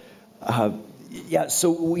 But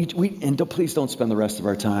so we please don't spend the rest of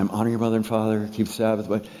our time honor your mother and father, keep the Sabbath.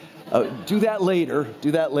 But do that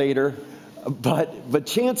later. But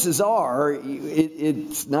chances are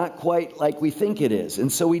it's not quite like we think it is.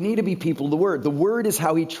 And so we need to be people of the Word. The Word is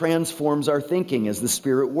how He transforms our thinking as the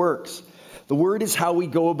Spirit works. The Word is how we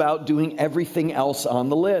go about doing everything else on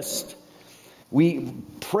the list. We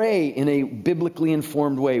pray in a biblically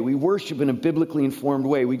informed way. We worship in a biblically informed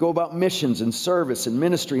way. We go about missions and service and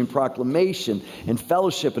ministry and proclamation and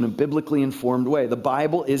fellowship in a biblically informed way. The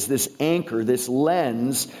Bible is this anchor, this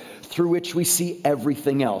lens through which we see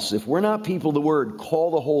everything else. If we're not people of the Word,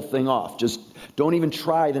 call the whole thing off. Just don't even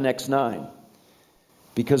try the next 9.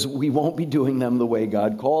 Because we won't be doing them the way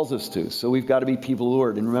God calls us to. So we've got to be people of the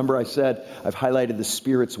Word. And remember I said, I've highlighted the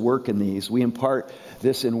Spirit's work in these. We impart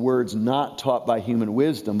this in words not taught by human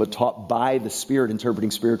wisdom, but taught by the Spirit,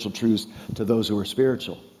 interpreting spiritual truths to those who are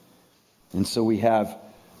spiritual. And so we have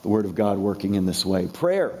the Word of God working in this way.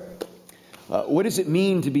 Prayer. What does it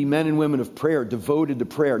mean to be men and women of prayer, devoted to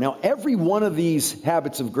prayer? Now, every one of these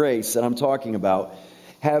habits of grace that I'm talking about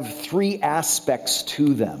have 3 aspects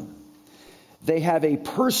to them. They have a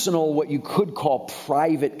personal, what you could call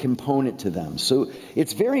private component to them. So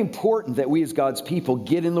it's very important that we as God's people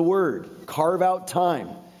get in the Word, carve out time,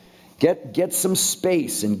 get some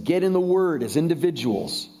space and get in the Word as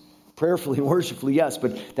individuals. Prayerfully and worshipfully, yes,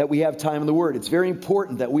 but that we have time in the Word. It's very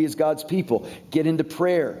important that we as God's people get into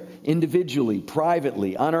prayer individually,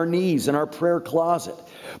 privately, on our knees, in our prayer closet.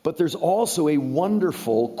 But there's also a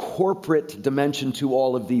wonderful corporate dimension to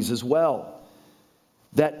all of these as well.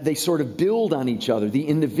 That they sort of build on each other. The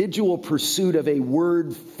individual pursuit of a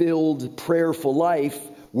word-filled, prayerful life,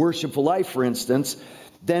 worshipful life, for instance,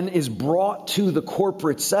 then is brought to the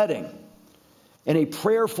corporate setting. And a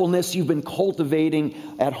prayerfulness you've been cultivating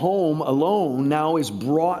at home alone now is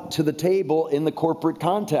brought to the table in the corporate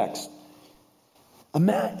context.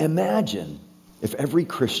 Imagine if every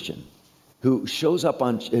Christian who shows up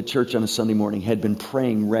at church on a Sunday morning had been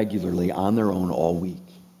praying regularly on their own all week.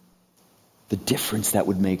 The difference that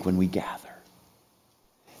would make when we gather.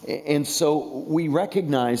 And so we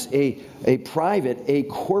recognize a private, a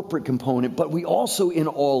corporate component, but we also in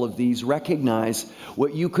all of these recognize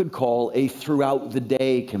what you could call a throughout the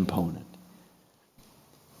day component.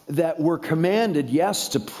 That we're commanded, yes,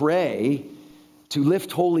 to pray, to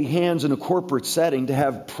lift holy hands in a corporate setting, to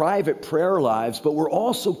have private prayer lives, but we're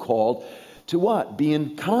also called to what? Be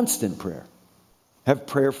in constant prayer. Have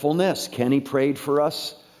prayerfulness. Kenny prayed for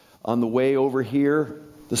us on the way over here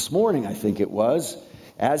this morning, I think it was,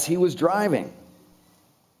 as he was driving.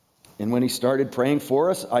 And when he started praying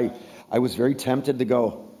for us, I was very tempted to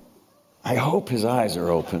go, I hope his eyes are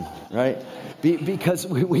open, right? Because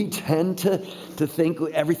we tend to think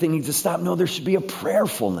everything needs to stop. No, there should be a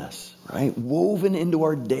prayerfulness, right? Woven into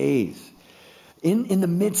our days. In the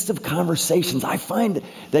midst of conversations, I find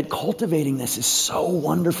that cultivating this is so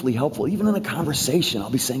wonderfully helpful. Even in a conversation,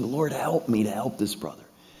 I'll be saying, Lord, help me to help this brother.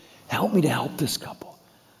 Help me to help this couple.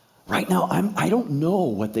 Right now, I don't know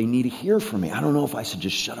what they need to hear from me. I don't know if I should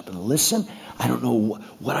just shut up and listen. I don't know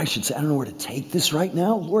what I should say. I don't know where to take this right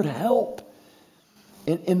now. Lord, help.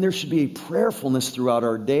 And there should be a prayerfulness throughout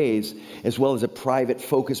our days, as well as a private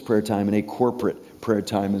focused prayer time and a corporate prayer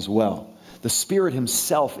time as well. The Spirit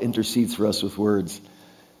Himself intercedes for us with words,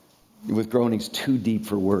 with groanings too deep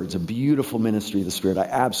for words. A beautiful ministry of the Spirit. I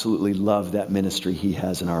absolutely love that ministry He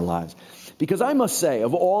has in our lives. Because I must say,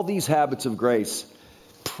 of all these habits of grace,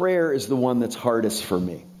 prayer is the one that's hardest for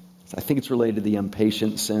me. I think it's related to the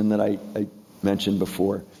impatient sin that I mentioned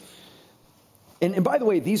before. And by the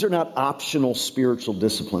way, these are not optional spiritual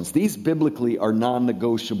disciplines. These biblically are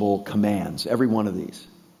non-negotiable commands, every one of these,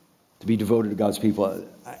 to be devoted to God's people.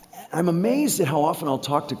 I'm amazed at how often I'll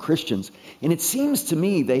talk to Christians, and it seems to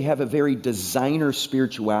me they have a very designer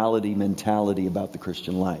spirituality mentality about the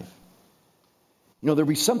Christian life. You know, there'll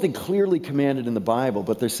be something clearly commanded in the Bible,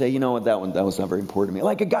 but they say, you know what, that was not very important to me.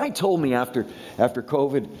 Like a guy told me after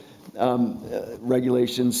COVID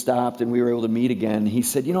regulations stopped and we were able to meet again, he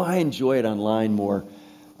said, you know, I enjoy it online more.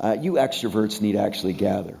 You extroverts need to actually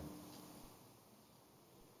gather.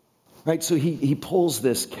 Right, so he pulls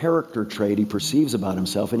this character trait he perceives about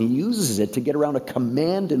himself and he uses it to get around a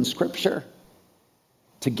command in Scripture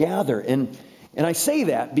to gather. And And I say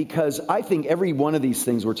that because I think every one of these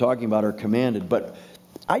things we're talking about are commanded, but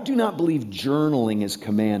I do not believe journaling is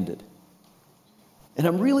commanded. And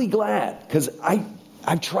I'm really glad, because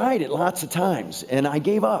I've tried it lots of times, and I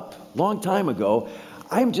gave up a long time ago.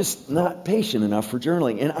 I'm just not patient enough for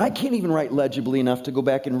journaling. And I can't even write legibly enough to go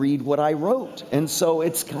back and read what I wrote. And so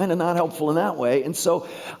it's kind of not helpful in that way. And so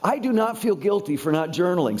I do not feel guilty for not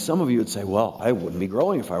journaling. Some of you would say, well, I wouldn't be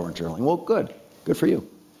growing if I weren't journaling. Well, good. Good for you.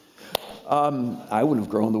 I wouldn't have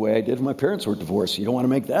grown the way I did if my parents were divorced. You don't want to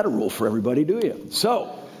make that a rule for everybody, do you?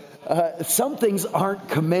 So some things aren't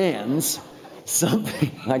commands.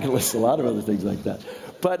 I can list a lot of other things like that.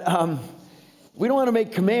 But we don't want to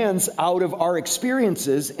make commands out of our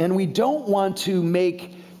experiences, and we don't want to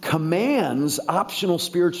make commands optional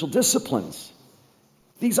spiritual disciplines.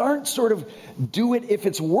 These aren't sort of do it if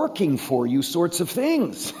it's working for you sorts of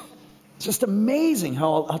things. It's just amazing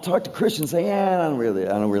how I'll talk to Christians and say, I don't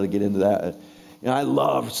really get into that. You know, I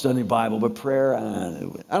love studying the Bible, but prayer, I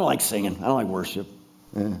don't like singing. I don't like worship.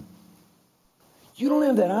 You don't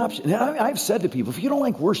have that option. And I've said to people, if you don't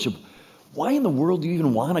like worship, why in the world do you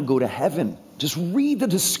even want to go to heaven? Just read the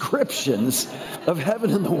descriptions of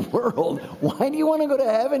heaven and the world. Why do you want to go to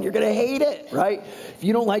heaven? You're going to hate it, right? If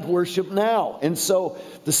you don't like worship now. And so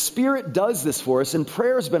the Spirit does this for us, and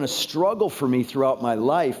prayer has been a struggle for me throughout my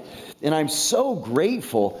life. And I'm so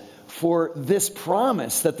grateful for this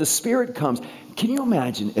promise that the Spirit comes. Can you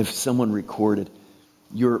imagine if someone recorded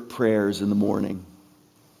your prayers in the morning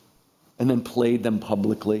and then played them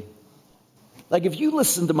publicly? Like if you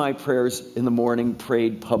listened to my prayers in the morning,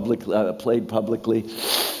 played publicly,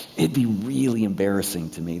 it'd be really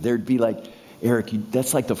embarrassing to me. There'd be like, Eric,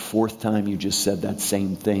 that's like the fourth time you just said that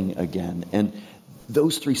same thing again. And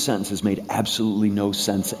those 3 sentences made absolutely no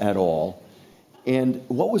sense at all. And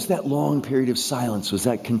what was that long period of silence? Was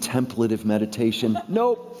that contemplative meditation?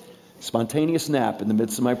 Nope. Spontaneous nap in the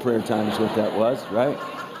midst of my prayer time is what that was, right?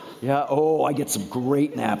 Yeah, I get some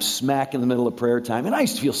great naps smack in the middle of prayer time. And I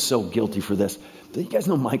used to feel so guilty for this. But you guys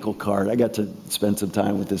know Michael Card. I got to spend some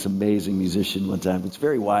time with this amazing musician one time. He's a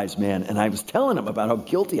very wise man. And I was telling him about how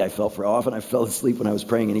guilty I felt for how often I fell asleep when I was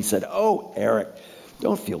praying. And he said, Eric,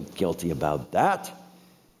 don't feel guilty about that.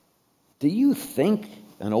 Do you think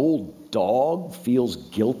an old dog feels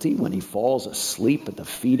guilty when he falls asleep at the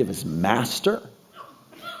feet of his master?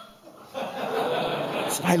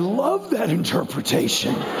 I love that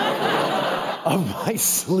interpretation of my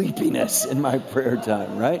sleepiness in my prayer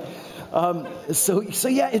time, right? So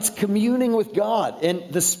yeah, it's communing with God.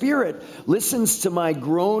 And the Spirit listens to my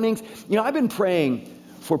groanings. You know, I've been praying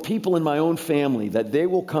for people in my own family that they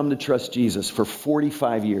will come to trust Jesus for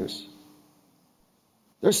 45 years.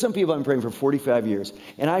 There's some people I've been praying for 45 years.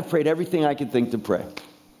 And I've prayed everything I could think to pray.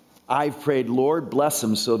 I've prayed, Lord, bless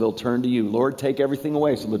them so they'll turn to you. Lord, take everything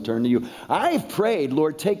away so they'll turn to you. I've prayed,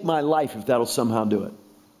 Lord, take my life if that'll somehow do it.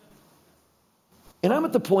 And I'm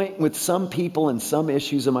at the point with some people and some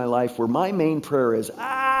issues in my life where my main prayer is,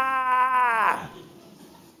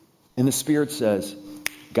 And the Spirit says,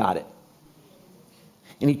 got it.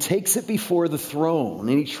 And he takes it before the throne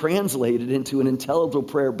and he translates it into an intelligible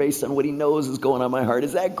prayer based on what he knows is going on in my heart.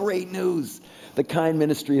 Is that great news? The kind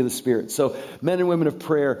ministry of the Spirit. So men and women of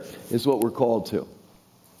prayer is what we're called to.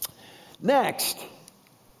 Next,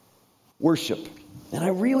 worship. And I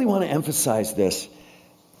really want to emphasize this.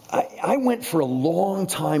 I went for a long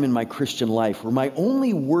time in my Christian life where my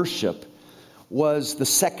only worship was the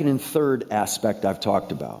second and third aspect I've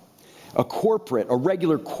talked about. A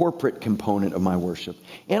regular corporate component of my worship.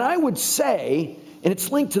 And I would say, and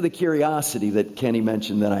it's linked to the curiosity that Kenny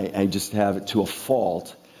mentioned that I just have it to a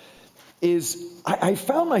fault, is I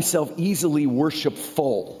found myself easily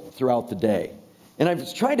worshipful throughout the day. And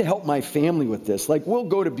I've tried to help my family with this. Like, we'll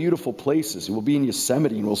go to beautiful places. We'll be in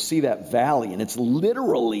Yosemite and we'll see that valley. And it's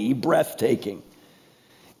literally breathtaking.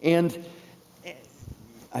 And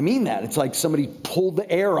I mean that. It's like somebody pulled the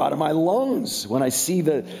air out of my lungs when I see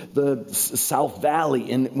the South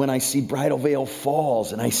Valley and when I see Bridal Veil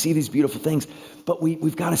Falls and I see these beautiful things. But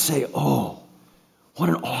we've got to say, what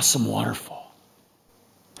an awesome waterfall.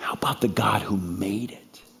 How about the God who made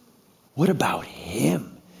it? What about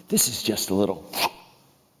him? This is just a little...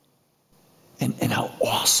 And how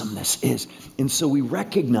awesome this is. And so we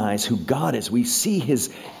recognize who God is. We see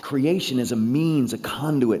his creation as a means, a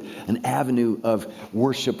conduit, an avenue of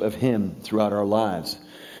worship of him throughout our lives.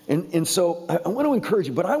 And so I want to encourage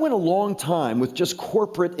you, but I went a long time with just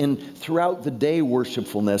corporate and throughout the day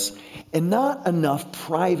worshipfulness and not enough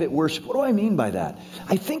private worship. What do I mean by that?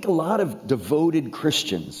 I think a lot of devoted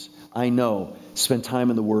Christians I know spend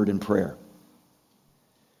time in the Word and prayer.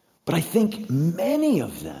 But I think many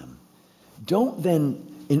of them don't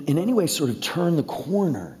then in any way sort of turn the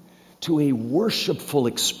corner to a worshipful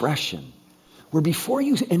expression where before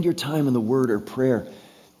you end your time in the word or prayer,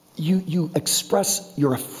 you express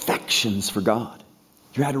your affections for God,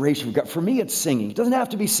 your adoration for God. For me, it's singing. It doesn't have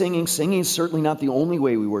to be singing. Singing is certainly not the only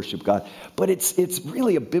way we worship God, but it's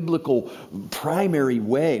really a biblical primary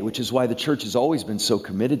way, which is why the church has always been so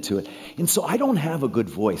committed to it. And so I don't have a good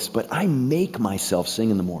voice, but I make myself sing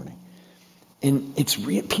in the morning. And it's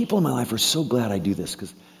real. People in my life are so glad I do this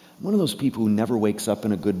because I'm one of those people who never wakes up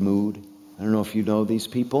in a good mood. I don't know if you know these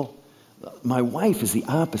people. My wife is the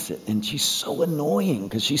opposite, and she's so annoying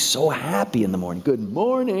because she's so happy in the morning. Good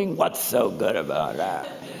morning. What's so good about that?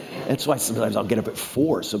 That's why sometimes I'll get up at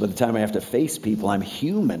 4, so by the time I have to face people, I'm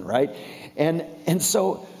human, right? And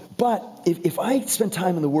so, but if I spend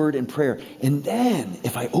time in the Word and prayer, and then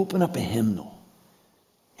if I open up a hymnal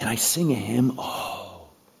and I sing a hymn,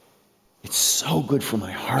 it's so good for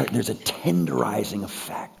my heart. There's a tenderizing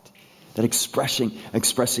effect that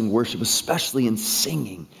expressing worship, especially in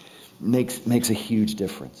singing, makes a huge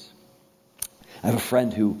difference. I have a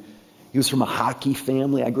friend he was from a hockey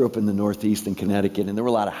family. I grew up in the Northeast in Connecticut, and there were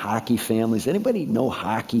a lot of hockey families. Anybody know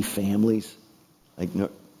hockey families? Like, no,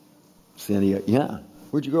 Sandy, yeah.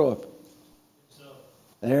 Where'd you grow up? So.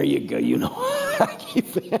 There you go. You know hockey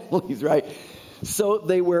families, right? So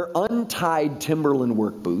they wear untied Timberland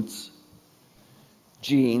work boots,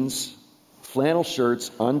 jeans, flannel shirts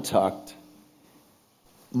untucked,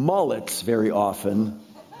 mullets very often,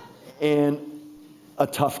 and a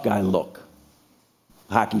tough guy look.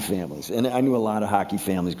 Hockey families. And I knew a lot of hockey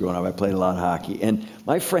families growing up. I played a lot of hockey. And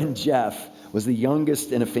my friend Jeff was the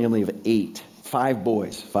youngest in a family of 8. 5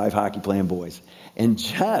 boys, 5 hockey playing boys. And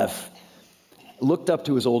Jeff looked up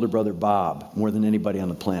to his older brother Bob more than anybody on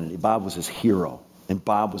the planet. Bob was his hero. And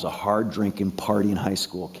Bob was a hard-drinking, partying high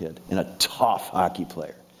school kid and a tough hockey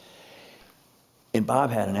player. And Bob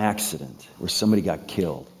had an accident where somebody got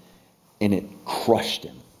killed. And it crushed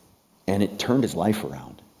him. And it turned his life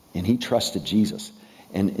around. And he trusted Jesus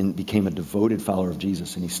and became a devoted follower of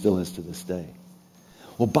Jesus. And he still is to this day.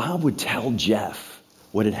 Well, Bob would tell Jeff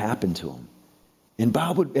what had happened to him. And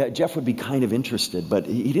Jeff would be kind of interested, but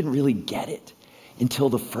he didn't really get it until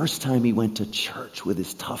the first time he went to church with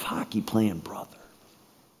his tough hockey playing brother.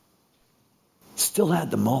 Still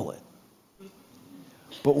had the mullet.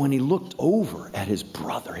 But when he looked over at his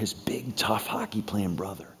brother, his big, tough hockey playing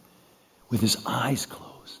brother, with his eyes closed,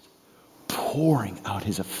 pouring out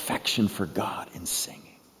his affection for God and singing,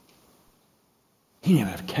 he didn't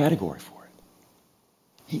even have a category for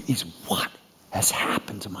it. He's, what has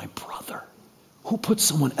happened to my brother? Who put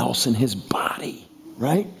someone else in his body,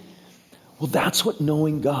 right? Well, that's what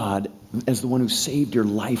knowing God as the one who saved your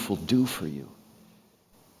life will do for you.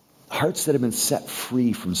 Hearts that have been set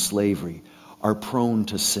free from slavery are prone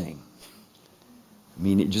to sing. I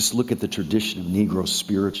mean, just look at the tradition of Negro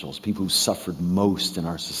spirituals, people who suffered most in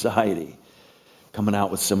our society, coming out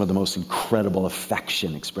with some of the most incredible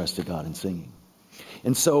affection expressed to God in singing.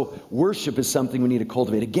 And so worship is something we need to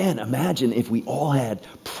cultivate. Again, imagine if we all had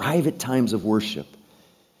private times of worship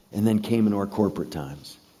and then came into our corporate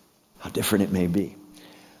times. How different it may be.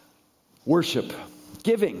 Worship.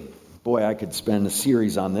 Giving. Boy, I could spend a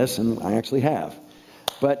series on this, and I actually have.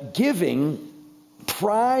 But giving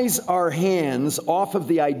pries our hands off of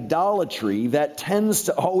the idolatry that tends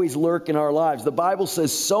to always lurk in our lives. The Bible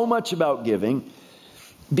says so much about giving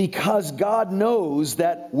because God knows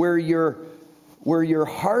that where your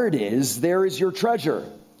heart is, there is your treasure.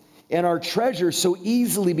 And our treasure so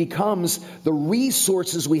easily becomes the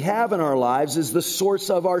resources we have in our lives is the source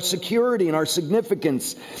of our security and our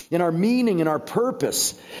significance and our meaning and our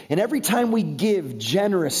purpose. And every time we give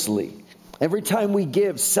generously, every time we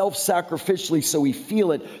give self-sacrificially so we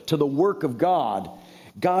feel it to the work of God,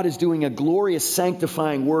 God is doing a glorious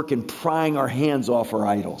sanctifying work and prying our hands off our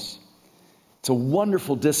idols. It's a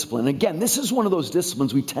wonderful discipline. And again, this is one of those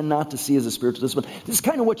disciplines we tend not to see as a spiritual discipline. This is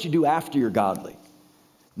kind of what you do after you're godly.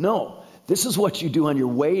 No, this is what you do on your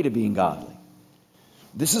way to being godly.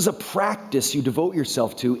 This is a practice you devote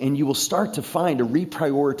yourself to, and you will start to find a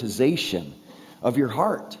reprioritization of your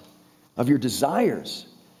heart, of your desires,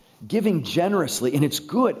 giving generously. And it's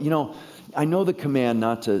good. You know, I know the command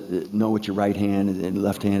not to know what your right hand and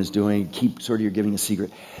left hand is doing, keep sort of your giving a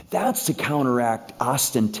secret. That's to counteract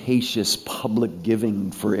ostentatious public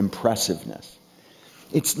giving for impressiveness.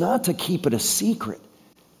 It's not to keep it a secret.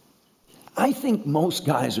 I think most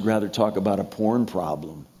guys would rather talk about a porn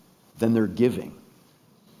problem than their giving.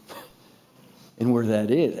 And where that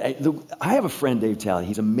is. I have a friend, Dave Talley.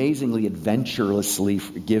 He's amazingly adventurously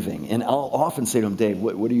giving. And I'll often say to him, Dave,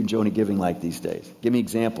 what are you enjoying giving like these days? Give me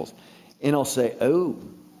examples. And I'll say,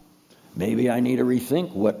 maybe I need to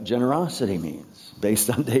rethink what generosity means based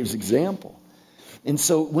on Dave's example. And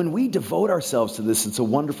so when we devote ourselves to this, it's a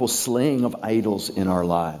wonderful slaying of idols in our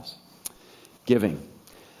lives. Giving.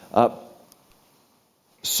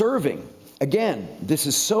 Serving. Again, this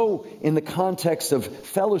is so in the context of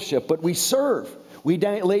fellowship, but we serve. We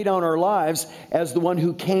lay down our lives as the one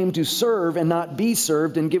who came to serve and not be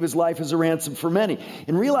served and give his life as a ransom for many.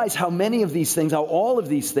 And realize how many of these things, how all of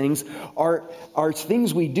these things are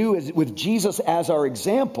things we do with Jesus as our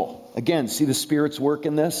example. Again, see the Spirit's work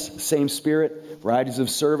in this? Same Spirit, varieties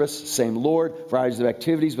of service, same Lord, varieties of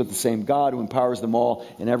activities, but the same God who empowers them all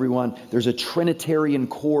and everyone. There's a Trinitarian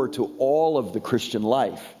core to all of the Christian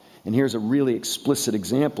life. And here's a really explicit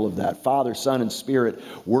example of that. Father, Son, and Spirit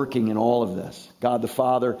working in all of this. God the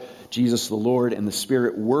Father, Jesus the Lord, and the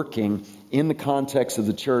Spirit working in the context of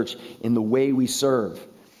the church in the way we serve,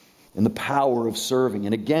 in the power of serving.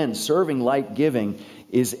 And again, serving like giving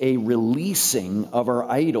is a releasing of our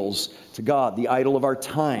idols to God. The idol of our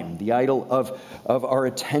time, the idol of our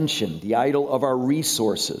attention, the idol of our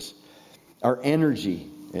resources, our energy.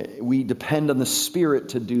 We depend on the Spirit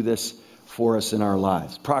to do this for us in our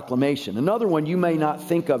lives. Proclamation. Another one you may not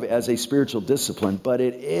think of as a spiritual discipline, but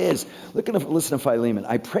it is. Listen to Philemon.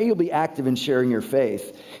 I pray you'll be active in sharing your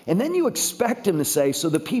faith. And then you expect him to say, so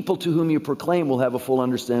the people to whom you proclaim will have a full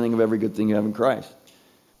understanding of every good thing you have in Christ.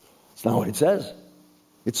 It's not what it says.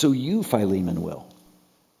 It's so you, Philemon, will.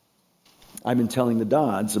 I've been telling the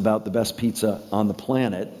Dodds about the best pizza on the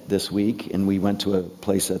planet this week, and we went to a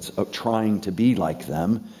place that's trying to be like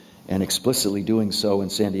them. And explicitly doing so in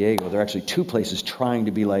San Diego. There are actually two places trying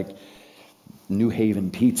to be like New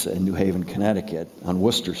Haven Pizza in New Haven, Connecticut, on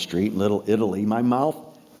Worcester Street, Little Italy. My mouth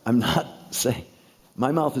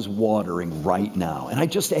is watering right now. And I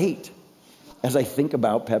just ate as I think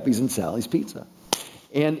about Pepe's and Sally's Pizza.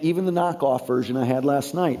 And even the knockoff version I had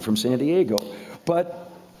last night from San Diego. But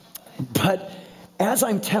as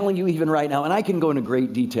I'm telling you even right now, and I can go into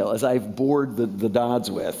great detail, as I've bored the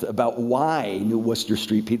Dodds with, about why New Worcester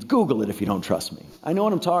Street Pizza. Google it if you don't trust me. I know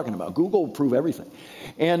what I'm talking about. Google will prove everything.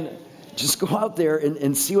 And just go out there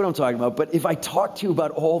and see what I'm talking about. But if I talk to you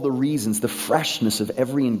about all the reasons, the freshness of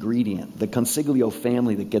every ingredient, the Consiglio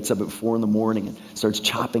family that gets up at 4 a.m. and starts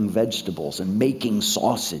chopping vegetables and making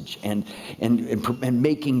sausage and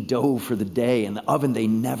making dough for the day, and the oven they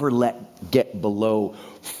never let get below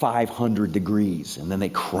 500 degrees, and then they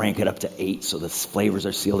crank it up to 8 so the flavors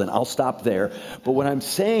are sealed in. I'll stop there. But what I'm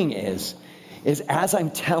saying is as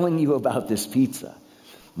I'm telling you about this pizza,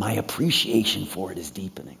 my appreciation for it is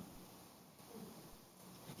deepening.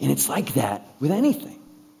 And it's like that with anything.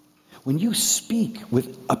 When you speak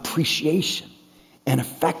with appreciation and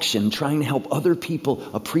affection, trying to help other people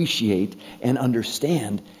appreciate and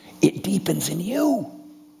understand, it deepens in you.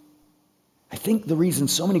 I think the reason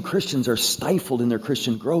so many Christians are stifled in their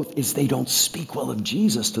Christian growth is they don't speak well of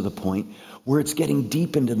Jesus to the point where it's getting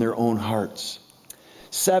deepened in their own hearts.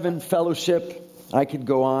 7, fellowship. I could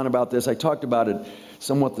go on about this. I talked about it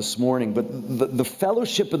somewhat this morning, but the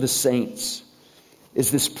fellowship of the saints is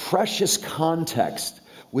this precious context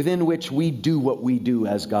within which we do what we do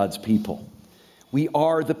as God's people. We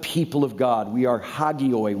are the people of God. We are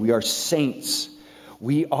hagioi. We are saints.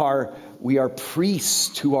 We are priests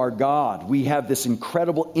to our God. We have this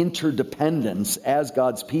incredible interdependence as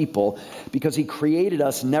God's people because He created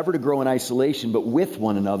us never to grow in isolation, but with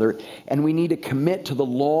one another. And we need to commit to the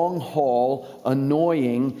long haul,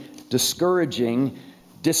 annoying, discouraging,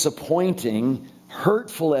 disappointing,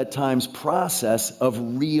 hurtful at times process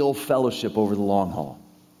of real fellowship over the long haul.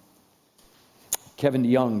 Kevin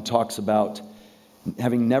DeYoung talks about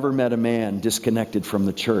having never met a man disconnected from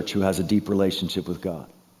the church who has a deep relationship with God.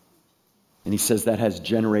 And he says that has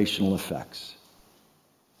generational effects.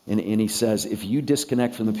 And he says if you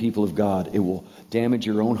disconnect from the people of God, it will damage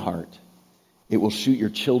your own heart. It will shoot your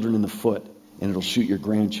children in the foot, and it'll shoot your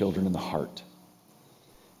grandchildren in the heart.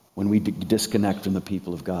 When we disconnect from the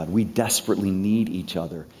people of God, we desperately need each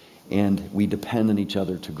other, and we depend on each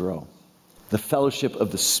other to grow. The fellowship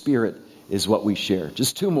of the Spirit is what we share.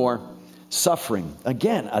 Just 2 more. Suffering.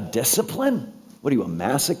 Again, a discipline? What are you, a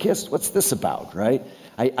masochist? What's this about, right?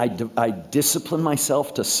 I discipline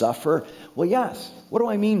myself to suffer? Well, yes. What do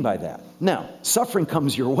I mean by that? Now, suffering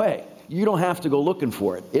comes your way. You don't have to go looking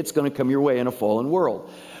for it. It's going to come your way in a fallen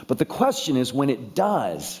world. But the question is, when it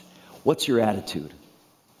does, what's your attitude?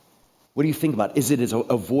 What do you think about? Is it as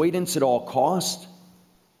avoidance at all cost?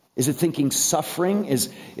 Is it thinking suffering is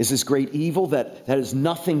this great evil that has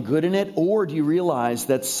nothing good in it? Or do you realize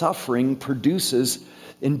that suffering produces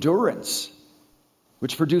endurance,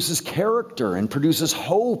 which produces character and produces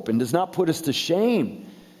hope and does not put us to shame?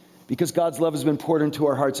 because God's love has been poured into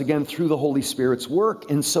our hearts again through the Holy Spirit's work.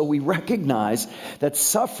 And so we recognize that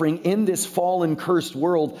suffering in this fallen, cursed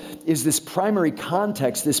world is this primary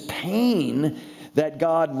context, this pain that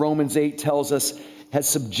God, Romans 8 tells us, has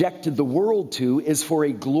subjected the world to, is for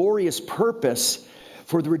a glorious purpose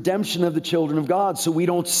for the redemption of the children of God. So we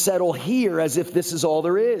don't settle here as if this is all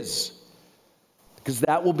there is, because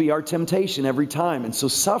that will be our temptation every time. And so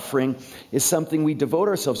suffering is something we devote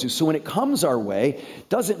ourselves to. So when it comes our way,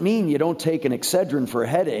 doesn't mean you don't take an Excedrin for a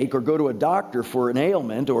headache or go to a doctor for an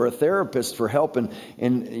ailment or a therapist for help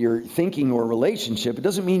in your thinking or relationship. It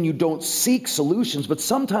doesn't mean you don't seek solutions, but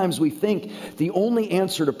sometimes we think the only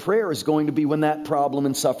answer to prayer is going to be when that problem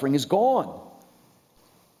and suffering is gone.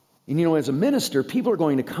 And as a minister, people are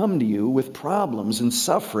going to come to you with problems and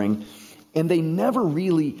suffering, and they never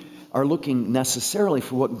really are looking necessarily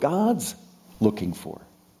for what God's looking for.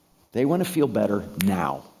 They want to feel better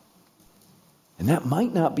now. And that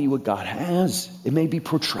might not be what God has. It may be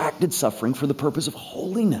protracted suffering for the purpose of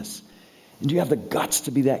holiness. And you have the guts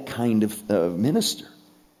to be that kind of minister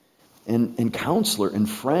and counselor and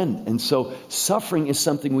friend. And so suffering is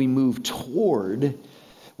something we move toward.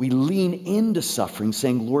 We lean into suffering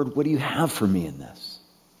saying, Lord, what do you have for me in this?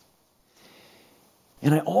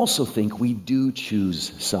 And I also think we do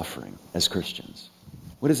choose suffering as Christians.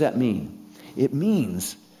 What does that mean? It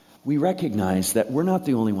means we recognize that we're not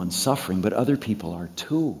the only ones suffering, but other people are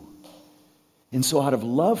too. And so out of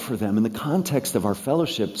love for them, in the context of our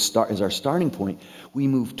fellowship as our starting point, we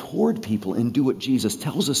move toward people and do what Jesus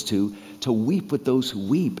tells us to weep with those who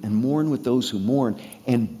weep and mourn with those who mourn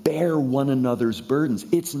and bear one another's burdens.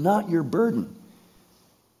 It's not your burden.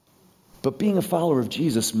 But being a follower of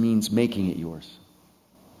Jesus means making it yours.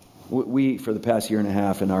 We, for the past year and a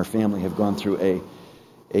half, in our family have gone through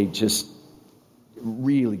a just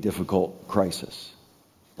really difficult crisis.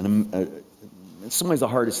 And in some ways the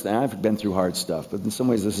hardest thing, I've been through hard stuff, but in some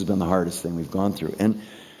ways this has been the hardest thing we've gone through.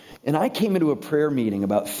 And I came into a prayer meeting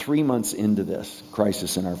about 3 months into this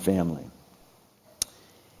crisis in our family.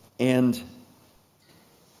 And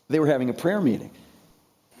they were having a prayer meeting.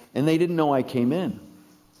 And they didn't know I came in.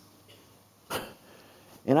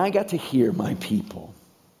 And I got to hear my people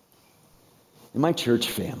in my church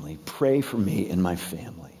family pray for me and my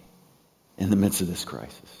family in the midst of this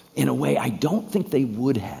crisis in a way I don't think they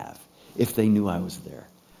would have if they knew I was there.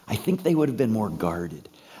 I think they would have been more guarded.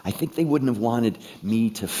 I think they wouldn't have wanted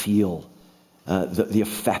me to feel the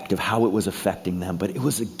effect of how it was affecting them. But it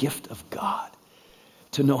was a gift of God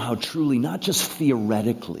to know how truly, not just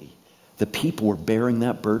theoretically, the people were bearing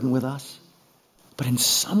that burden with us, but in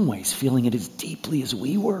some ways feeling it as deeply as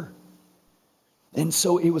we were. And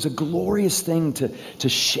so it was a glorious thing to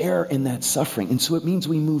share in that suffering. And so it means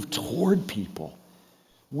we move toward people,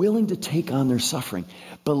 willing to take on their suffering,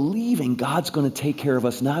 believing God's going to take care of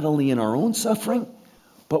us not only in our own suffering,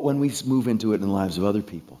 but when we move into it in the lives of other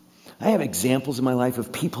people. I have examples in my life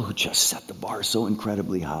of people who just set the bar so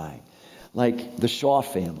incredibly high, like the Shaw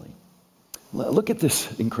family. Look at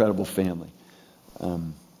this incredible family.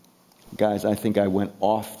 Guys, I think I went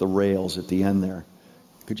off the rails at the end there.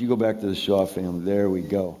 Could you go back to the Shaw family? There we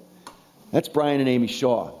go. That's Brian and Amy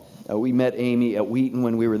Shaw. We met Amy at Wheaton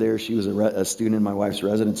when we were there. She was a student in my wife's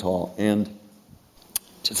residence hall. And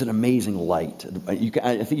just an amazing light. I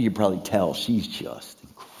think you can probably tell she's just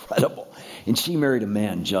incredible. And she married a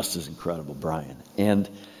man just as incredible, Brian. And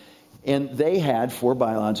they had 4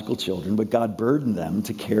 biological children, but God burdened them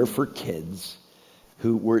to care for kids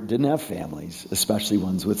who didn't have families, especially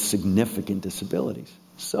ones with significant disabilities.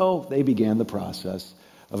 So they began the process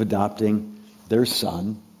of adopting their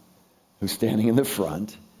son, who's standing in the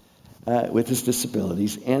front, with his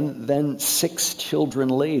disabilities. And then 6 children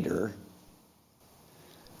later,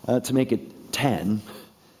 to make it 10,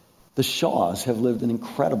 the Shaws have lived an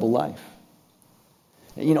incredible life.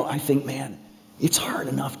 I think, man, it's hard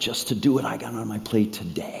enough just to do what I got on my plate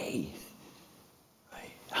today. Right?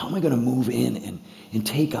 How am I going to move in and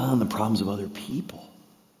take on the problems of other people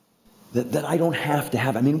that I don't have to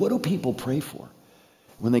have? I mean, what do people pray for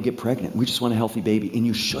when they get pregnant? We just want a healthy baby, and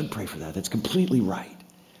you should pray for that. That's completely right.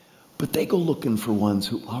 But they go looking for ones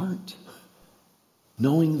who aren't,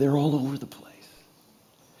 knowing they're all over the place.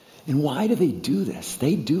 And why do they do this?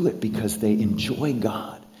 They do it because they enjoy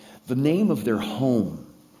God. The name of their home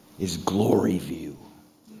is Glory View.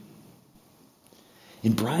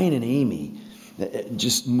 And Brian and Amy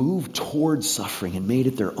just moved towards suffering and made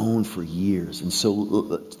it their own for years. And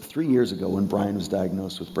so 3 years ago, when Brian was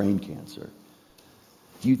diagnosed with brain cancer,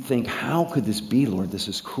 you'd think, how could this be, Lord? This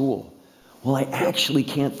is cruel. Well, I actually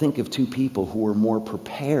can't think of 2 people who were more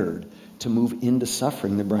prepared to move into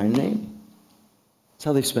suffering than Brian and Amy. That's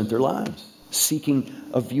how they've spent their lives. seeking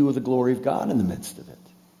a view of the glory of God in the midst of it.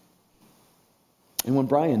 And when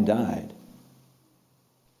Brian died,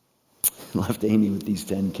 and left Amy with these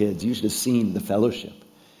 10 kids, you should have seen the fellowship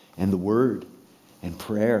and the word and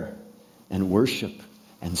prayer and worship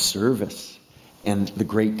and service and the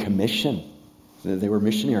Great Commission. They were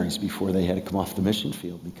missionaries before they had to come off the mission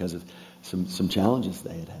field because of some challenges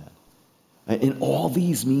they had had. And all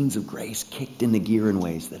these means of grace kicked into gear in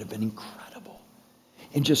ways that have been incredible.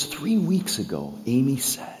 And just 3 weeks ago, Amy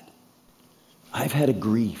said, I've had a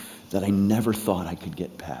grief that I never thought I could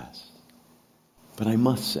get past. But I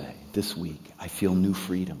must say, this week, I feel new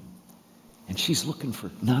freedom. And she's looking for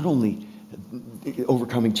not only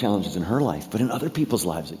overcoming challenges in her life, but in other people's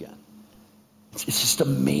lives again. It's just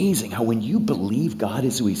amazing how when you believe God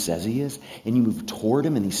is who he says he is, and you move toward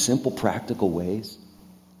him in these simple, practical ways,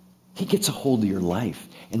 he gets a hold of your life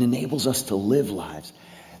and enables us to live lives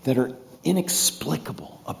that are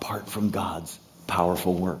inexplicable apart from God's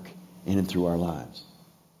powerful work in and through our lives.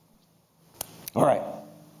 All right.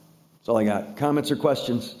 That's all I got. Comments or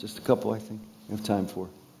questions? Just a couple, I think, we have time for.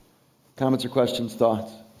 Comments or questions,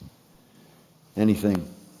 thoughts? Anything?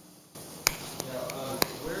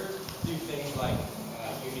 Where do things like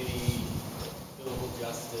unity, biblical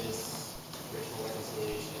justice, racial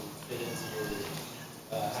reconciliation fit into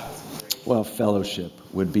your habits of grace? Well, fellowship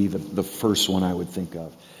would be the first one I would think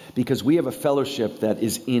of. Because we have a fellowship that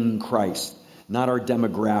is in Christ, not our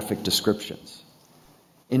demographic descriptions.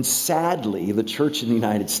 And sadly, the church in the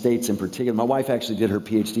United States in particular, my wife actually did her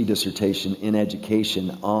PhD dissertation in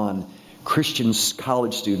education on Christian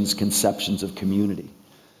college students' conceptions of community.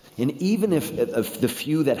 And even if the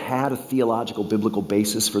few that had a theological biblical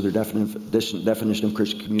basis for their definition of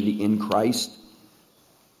Christian community in Christ,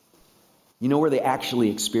 you know where they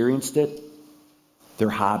actually experienced it? Their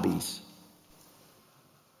hobbies.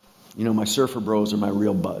 You know, my surfer bros are my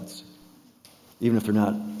real buds, even if they're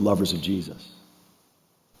not lovers of Jesus.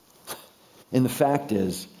 And the fact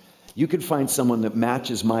is, you could find someone that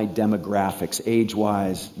matches my demographics,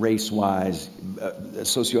 age-wise, race-wise,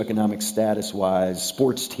 socioeconomic status-wise,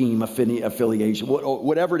 sports team affiliation,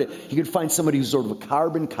 whatever it is. You could find somebody who's sort of a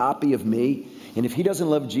carbon copy of me, and if he doesn't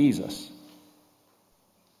love Jesus,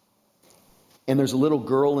 and there's a little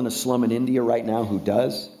girl in a slum in India right now who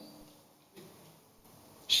does,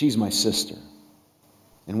 she's my sister.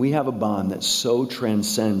 And we have a bond that so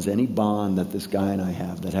transcends any bond that this guy and I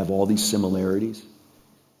have all these similarities.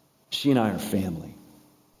 She and I are family.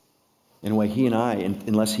 In a way, he and I,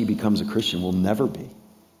 unless he becomes a Christian, will never be.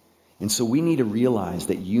 And so we need to realize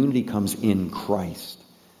that unity comes in Christ,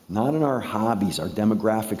 not in our hobbies, our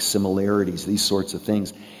demographic similarities, these sorts of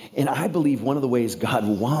things. And I believe one of the ways God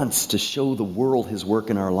wants to show the world his work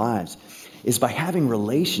in our lives is by having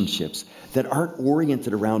relationships that aren't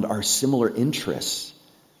oriented around our similar interests,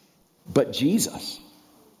 but Jesus.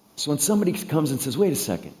 So when somebody comes and says, wait a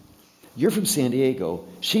second, you're from San Diego,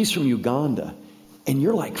 she's from Uganda, and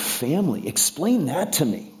you're like family. Explain that to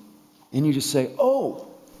me. And you just say, oh,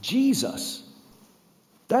 Jesus.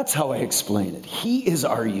 That's how I explain it. He is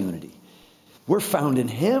our unity. We're found in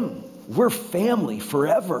him. We're family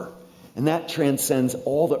forever. And that transcends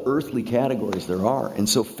all the earthly categories there are. And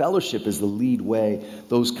so fellowship is the lead way,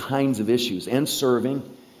 those kinds of issues. And serving,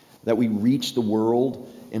 that we reach the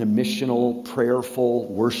world in a missional, prayerful,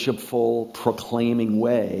 worshipful, proclaiming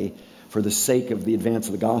way for the sake of the advance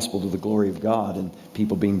of the gospel to the glory of God and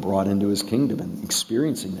people being brought into his kingdom and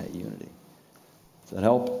experiencing that unity. Does that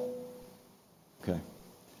help? Okay.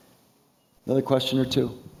 Another question or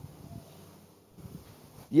two?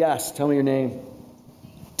 Yes, tell me your name.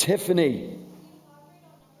 Tiffany.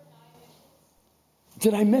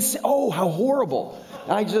 Did I miss it? Oh, how horrible.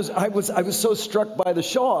 I was so struck by the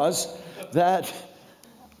Shaws that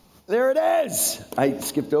there it is. I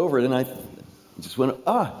skipped over it and I just went,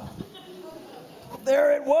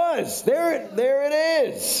 there it was. There it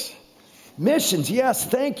is. Missions, yes,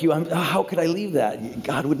 thank you. How could I leave that?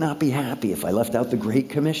 God would not be happy if I left out the Great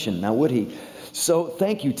Commission, now would he? So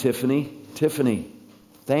thank you, Tiffany. Tiffany,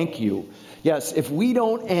 thank you. Yes, if we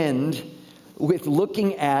don't end with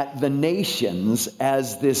looking at the nations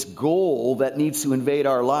as this goal that needs to invade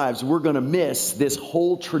our lives, we're going to miss this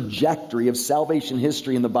whole trajectory of salvation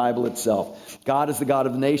history in the Bible itself. God is the God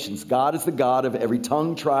of the nations. God is the God of every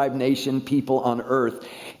tongue, tribe, nation, people on earth.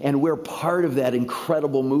 And we're part of that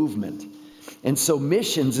incredible movement. And so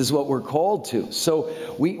missions is what we're called to. So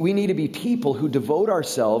we need to be people who devote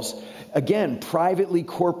ourselves, again, privately,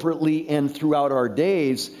 corporately, and throughout our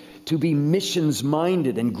days, to be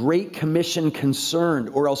missions-minded and Great Commission concerned,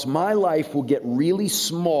 or else my life will get really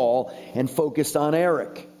small and focused on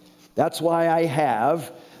Eric. That's why I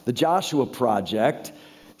have the Joshua Project,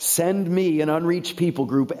 Send me an unreached people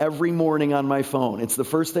group every morning on my phone. It's the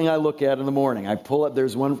first thing I look at in the morning. I pull up,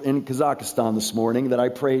 there's one in Kazakhstan this morning that I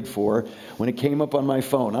prayed for when it came up on my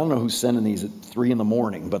phone. I don't know who's sending these at 3 in the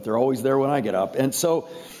morning, but they're always there when I get up. And so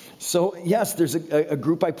yes, there's a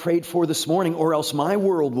group I prayed for this morning, or else my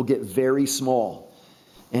world will get very small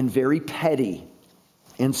and very petty.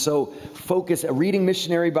 And so reading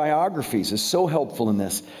missionary biographies is so helpful in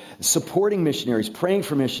this. Supporting missionaries, praying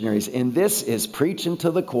for missionaries, and this is preaching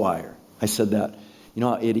to the choir. I said that. You know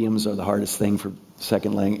how idioms are the hardest thing for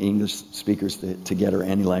second language English speakers to get, or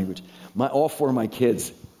any language. All 4 of my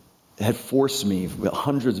kids had forced me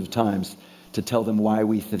hundreds of times to tell them why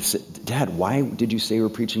Dad, why did you say we're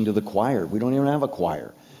preaching to the choir? We don't even have a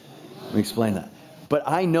choir. Let me explain that. But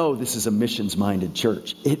I know this is a missions-minded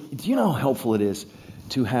church. Do you know how helpful it is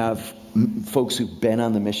to have folks who've been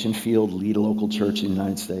on the mission field lead a local church in the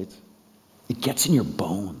United States? It gets in your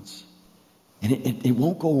bones. And it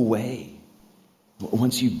won't go away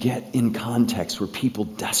once you get in context where people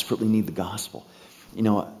desperately need the gospel. You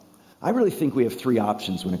know, I really think we have 3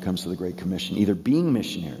 options when it comes to the Great Commission. Either being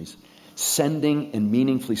missionaries, sending and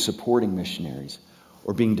meaningfully supporting missionaries,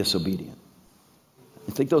 or being disobedient.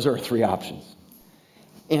 I think those are our 3 options.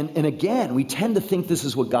 And again, we tend to think this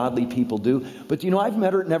is what godly people do. But you know, I've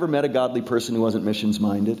never met a godly person who wasn't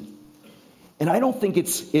missions-minded. And I don't think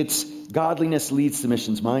it's godliness leads to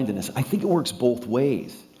missions-mindedness. I think it works both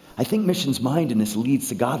ways. I think missions-mindedness leads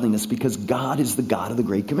to godliness because God is the God of the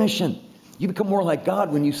Great Commission. You become more like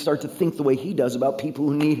God when you start to think the way He does about people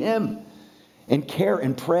who need Him. And care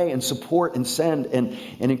and pray and support and send and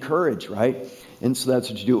encourage, right? And so that's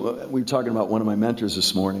what you do. We were talking about one of my mentors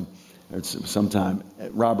this morning. Sometime,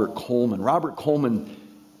 Robert Coleman. Robert Coleman,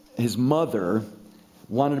 his mother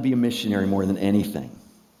wanted to be a missionary more than anything.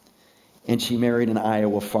 And she married an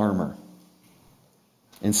Iowa farmer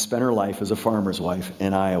and spent her life as a farmer's wife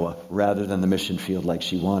in Iowa rather than the mission field like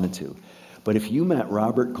she wanted to. But if you met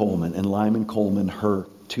Robert Coleman and Lyman Coleman, her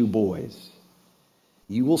 2 boys,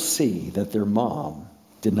 you will see that their mom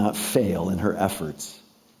did not fail in her efforts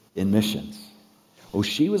in missions. Oh,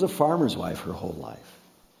 she was a farmer's wife her whole life.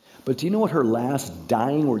 But do you know what her last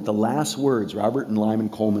dying word, the last words Robert and Lyman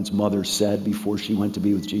Coleman's mother said before she went to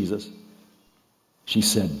be with Jesus? She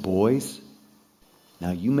said, "Boys,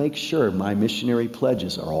 now you make sure my missionary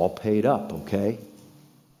pledges are all paid up, okay?"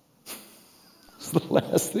 It's the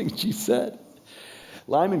last thing she said.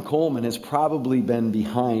 Lyman Coleman has probably been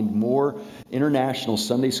behind more international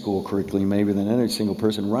Sunday school curriculum maybe than any single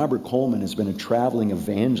person. Robert Coleman has been a traveling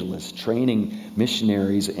evangelist, training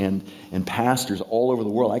missionaries and pastors all over the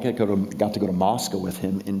world. I got to go to Moscow with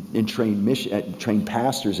him and train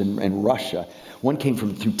pastors in Russia. One came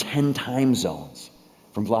through 10 time zones,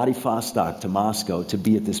 from Vladivostok to Moscow, to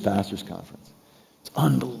be at this pastors' conference. It's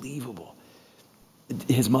unbelievable.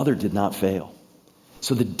 His mother did not fail.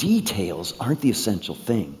 So the details aren't the essential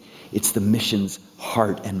thing. It's the mission's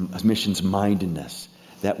heart and mission's mindedness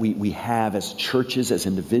that we have as churches, as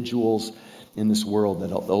individuals in this world that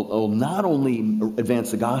will not only advance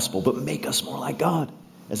the gospel, but make us more like God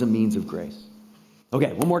as a means of grace.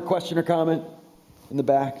 Okay, one more question or comment in the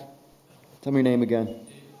back. Tell me your name again.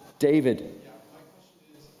 David.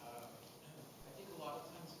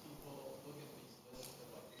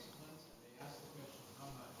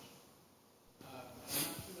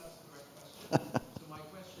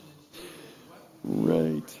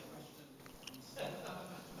 Right.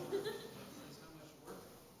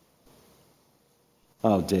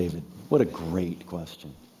 Oh, David, what a great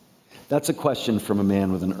question. That's a question from a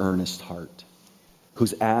man with an earnest heart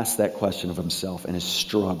who's asked that question of himself and has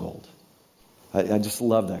struggled. I just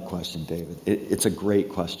love that question, David. It's a great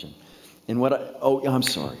question. And I'm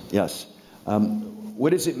sorry. Yes. What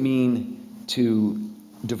does it mean to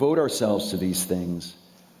devote ourselves to these things?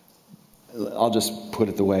 I'll just put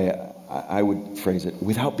it the way I would phrase it,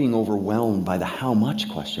 without being overwhelmed by the how much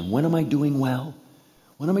question. When am I doing well?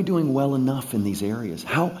 When am I doing well enough in these areas?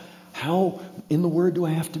 How in the Word do I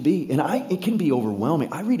have to be? And it can be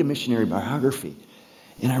overwhelming. I read a missionary biography,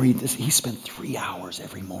 and I read this. He spent 3 hours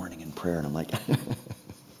every morning in prayer, and I'm like,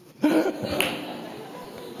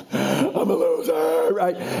 I'm a loser,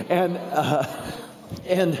 right?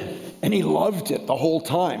 And he loved it the whole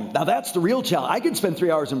time. Now that's the real challenge. I could spend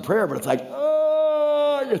 3 hours in prayer, but it's like,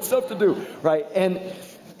 I got stuff to do, right?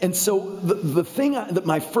 And so the thing that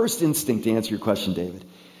my first instinct to answer your question, David,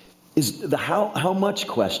 is the how much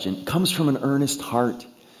question comes from an earnest heart,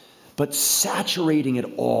 but saturating it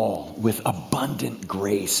all with abundant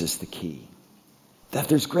grace is the key. That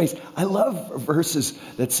there's grace. I love verses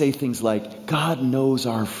that say things like, God knows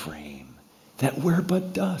our frame, that we're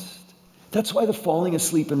but dust. That's why the falling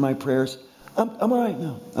asleep in my prayers, I'm all right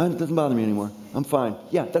now. It doesn't bother me anymore. I'm fine.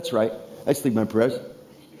 Yeah, that's right. I sleep my prayers.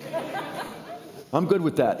 I'm good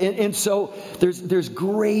with that. And so there's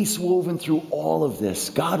grace woven through all of this.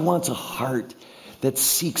 God wants a heart that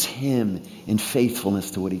seeks him in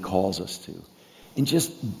faithfulness to what he calls us to. And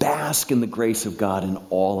just bask in the grace of God in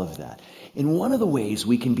all of that. And one of the ways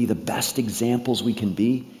we can be the best examples we can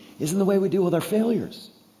be is in the way we deal with our failures.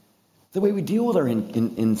 The way we deal with our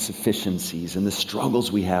insufficiencies and the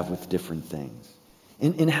struggles we have with different things.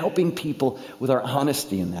 In helping people with our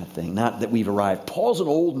honesty in that thing, not that we've arrived. Paul's an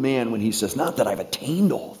old man when he says, not that I've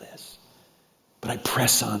attained all this, but I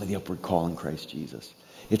press on to the upward call in Christ Jesus.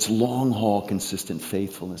 It's long haul, consistent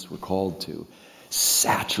faithfulness we're called to,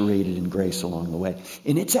 saturated in grace along the way.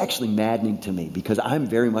 And it's actually maddening to me because I'm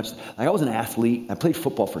very much, I was an athlete. I played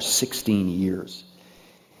football for 16 years.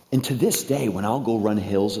 And to this day, when I'll go run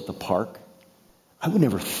hills at the park, I would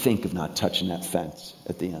never think of not touching that fence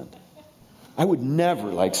at the end. I would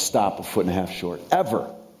never stop a foot and a half short,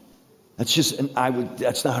 ever. That's just,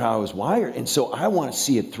 that's not how I was wired. And so I want to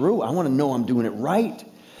see it through. I want to know I'm doing it right.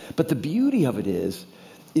 But the beauty of it is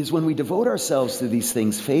when we devote ourselves to these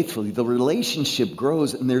things faithfully, the relationship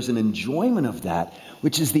grows and there's an enjoyment of that,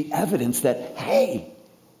 which is the evidence that, hey,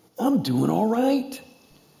 I'm doing all right.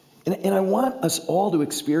 And I want us all to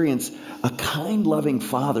experience a kind, loving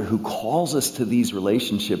Father who calls us to these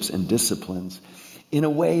relationships and disciplines in a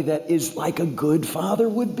way that is like a good father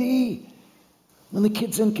would be. When the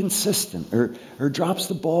kid's inconsistent or drops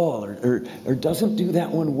the ball or doesn't do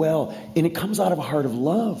that one well, and it comes out of a heart of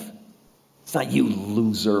love. It's not you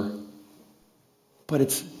loser, but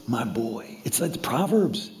it's my boy. It's like the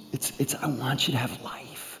Proverbs. It's I want you to have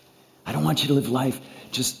life. I don't want you to live life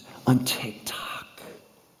just on TikTok.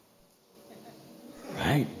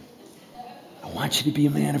 Right? I want you to be a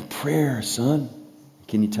man of prayer, son.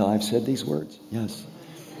 Can you tell I've said these words? Yes.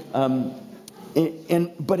 But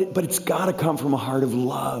it's got to come from a heart of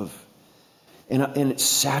love. And it's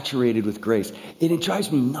saturated with grace. And it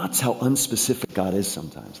drives me nuts how unspecific God is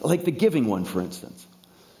sometimes. Like the giving one, for instance.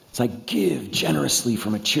 It's like, give generously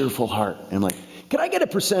from a cheerful heart. And I'm like, can I get a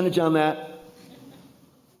percentage on that?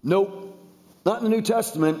 Nope. Not in the New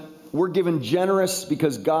Testament. We're given generous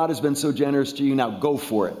because God has been so generous to you. Now go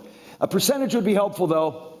for it. A percentage would be helpful,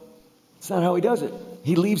 though. It's not how he does it.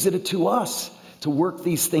 He leaves it to us to work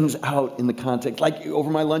these things out in the context. Like over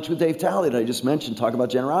my lunch with Dave Talley that I just mentioned, talk about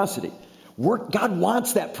generosity. God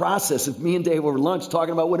wants that process of me and Dave over lunch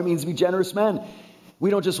talking about what it means to be generous men. We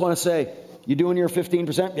don't just want to say, you doing your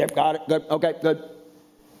 15%? Yep, got it. Good. Okay, good.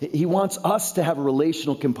 He wants us to have a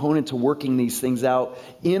relational component to working these things out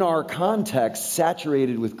in our context,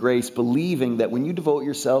 saturated with grace, believing that when you devote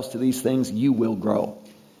yourselves to these things, you will grow.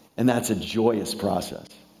 And that's a joyous process.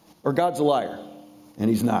 Or God's a liar, and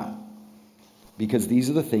he's not. Because these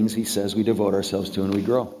are the things he says we devote ourselves to and we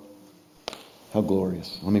grow. How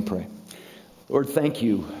glorious. Let me pray. Lord, thank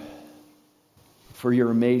you for your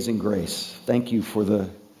amazing grace. Thank you for the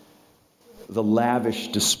lavish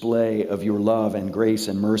display of your love and grace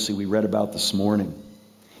and mercy we read about this morning.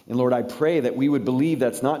 And Lord, I pray that we would believe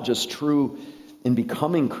that's not just true in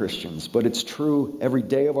becoming Christians, but it's true every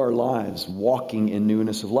day of our lives, walking in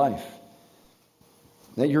newness of life.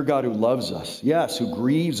 That you're God who loves us, yes, who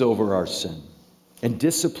grieves over our sin and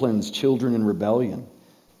disciplines children in rebellion,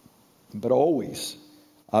 but always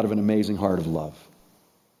out of an amazing heart of love.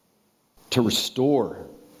 To restore,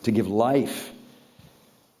 to give life,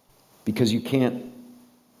 because you can't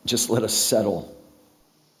just let us settle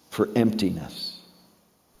for emptiness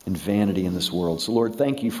and vanity in this world. So Lord,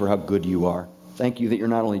 thank you for how good you are. Thank you that you're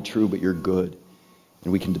not only true, but you're good.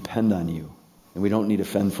 And we can depend on you. And we don't need to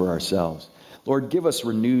fend for ourselves. Lord, give us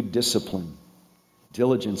renewed discipline,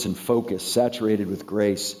 diligence and focus, saturated with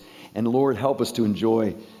grace. And Lord, help us to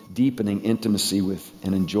enjoy deepening intimacy with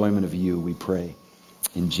and enjoyment of you, we pray.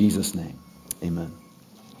 In Jesus' name, amen.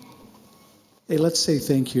 Hey, let's say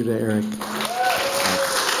thank you to Eric.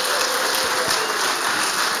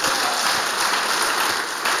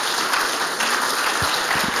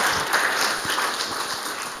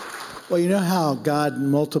 Well, you know how God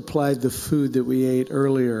multiplied the food that we ate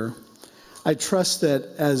earlier? I trust that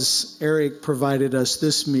as Eric provided us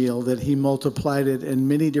this meal, that he multiplied it in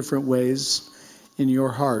many different ways in your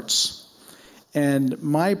hearts. And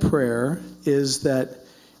my prayer is that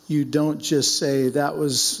you don't just say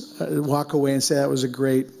walk away and say that was a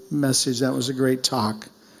great message, that was a great talk,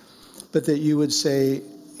 but that you would say,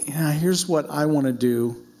 here's what I want to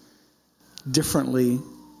do differently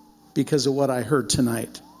because of what I heard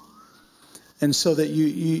tonight. And so that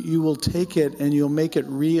you will take it and you'll make it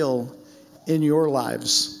real in your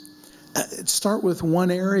lives. Start with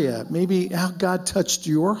one area, maybe how God touched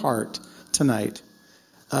your heart tonight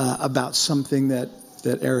about something that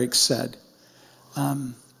Eric said.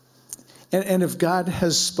 And if God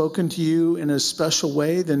has spoken to you in a special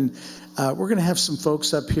way, then we're going to have some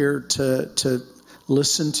folks up here to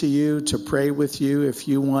listen to you, to pray with you if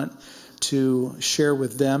you want to share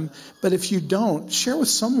with them. But if you don't, share with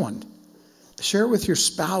someone. Share it with your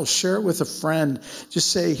spouse. Share it with a friend.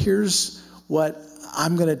 Just say, here's what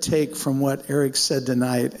I'm going to take from what Eric said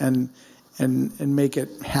tonight and make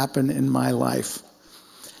it happen in my life.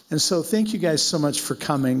 And so thank you guys so much for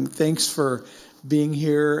coming. Thanks for being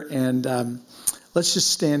here. And let's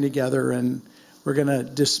just stand together, and we're going to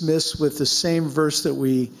dismiss with the same verse that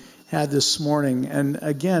we had this morning. And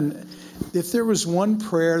again, if there was one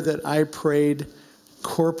prayer that I prayed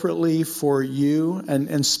corporately for you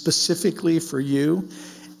and specifically for you,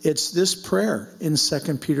 it's this prayer in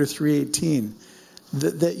 2 Peter 3:18,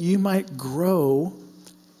 that you might grow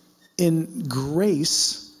in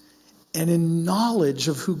grace and in knowledge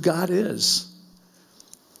of who God is,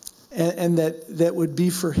 and that would be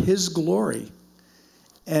for his glory.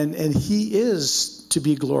 And he is to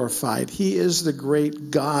be glorified. He is the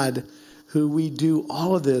great God who we do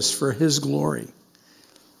all of this for his glory.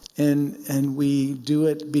 And we do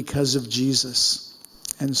it because of Jesus.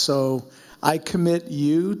 And so I commit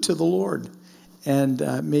you to the Lord. And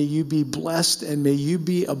may you be blessed, and may you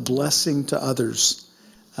be a blessing to others.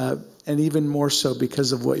 And even more so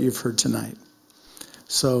because of what you've heard tonight.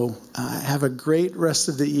 So have a great rest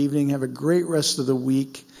of the evening. Have a great rest of the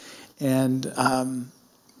week. And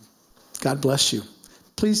God bless you.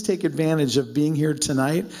 Please take advantage of being here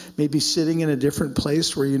tonight, maybe sitting in a different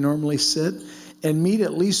place where you normally sit, and meet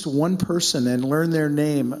at least one person and learn their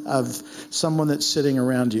name of someone that's sitting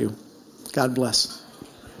around you. God bless.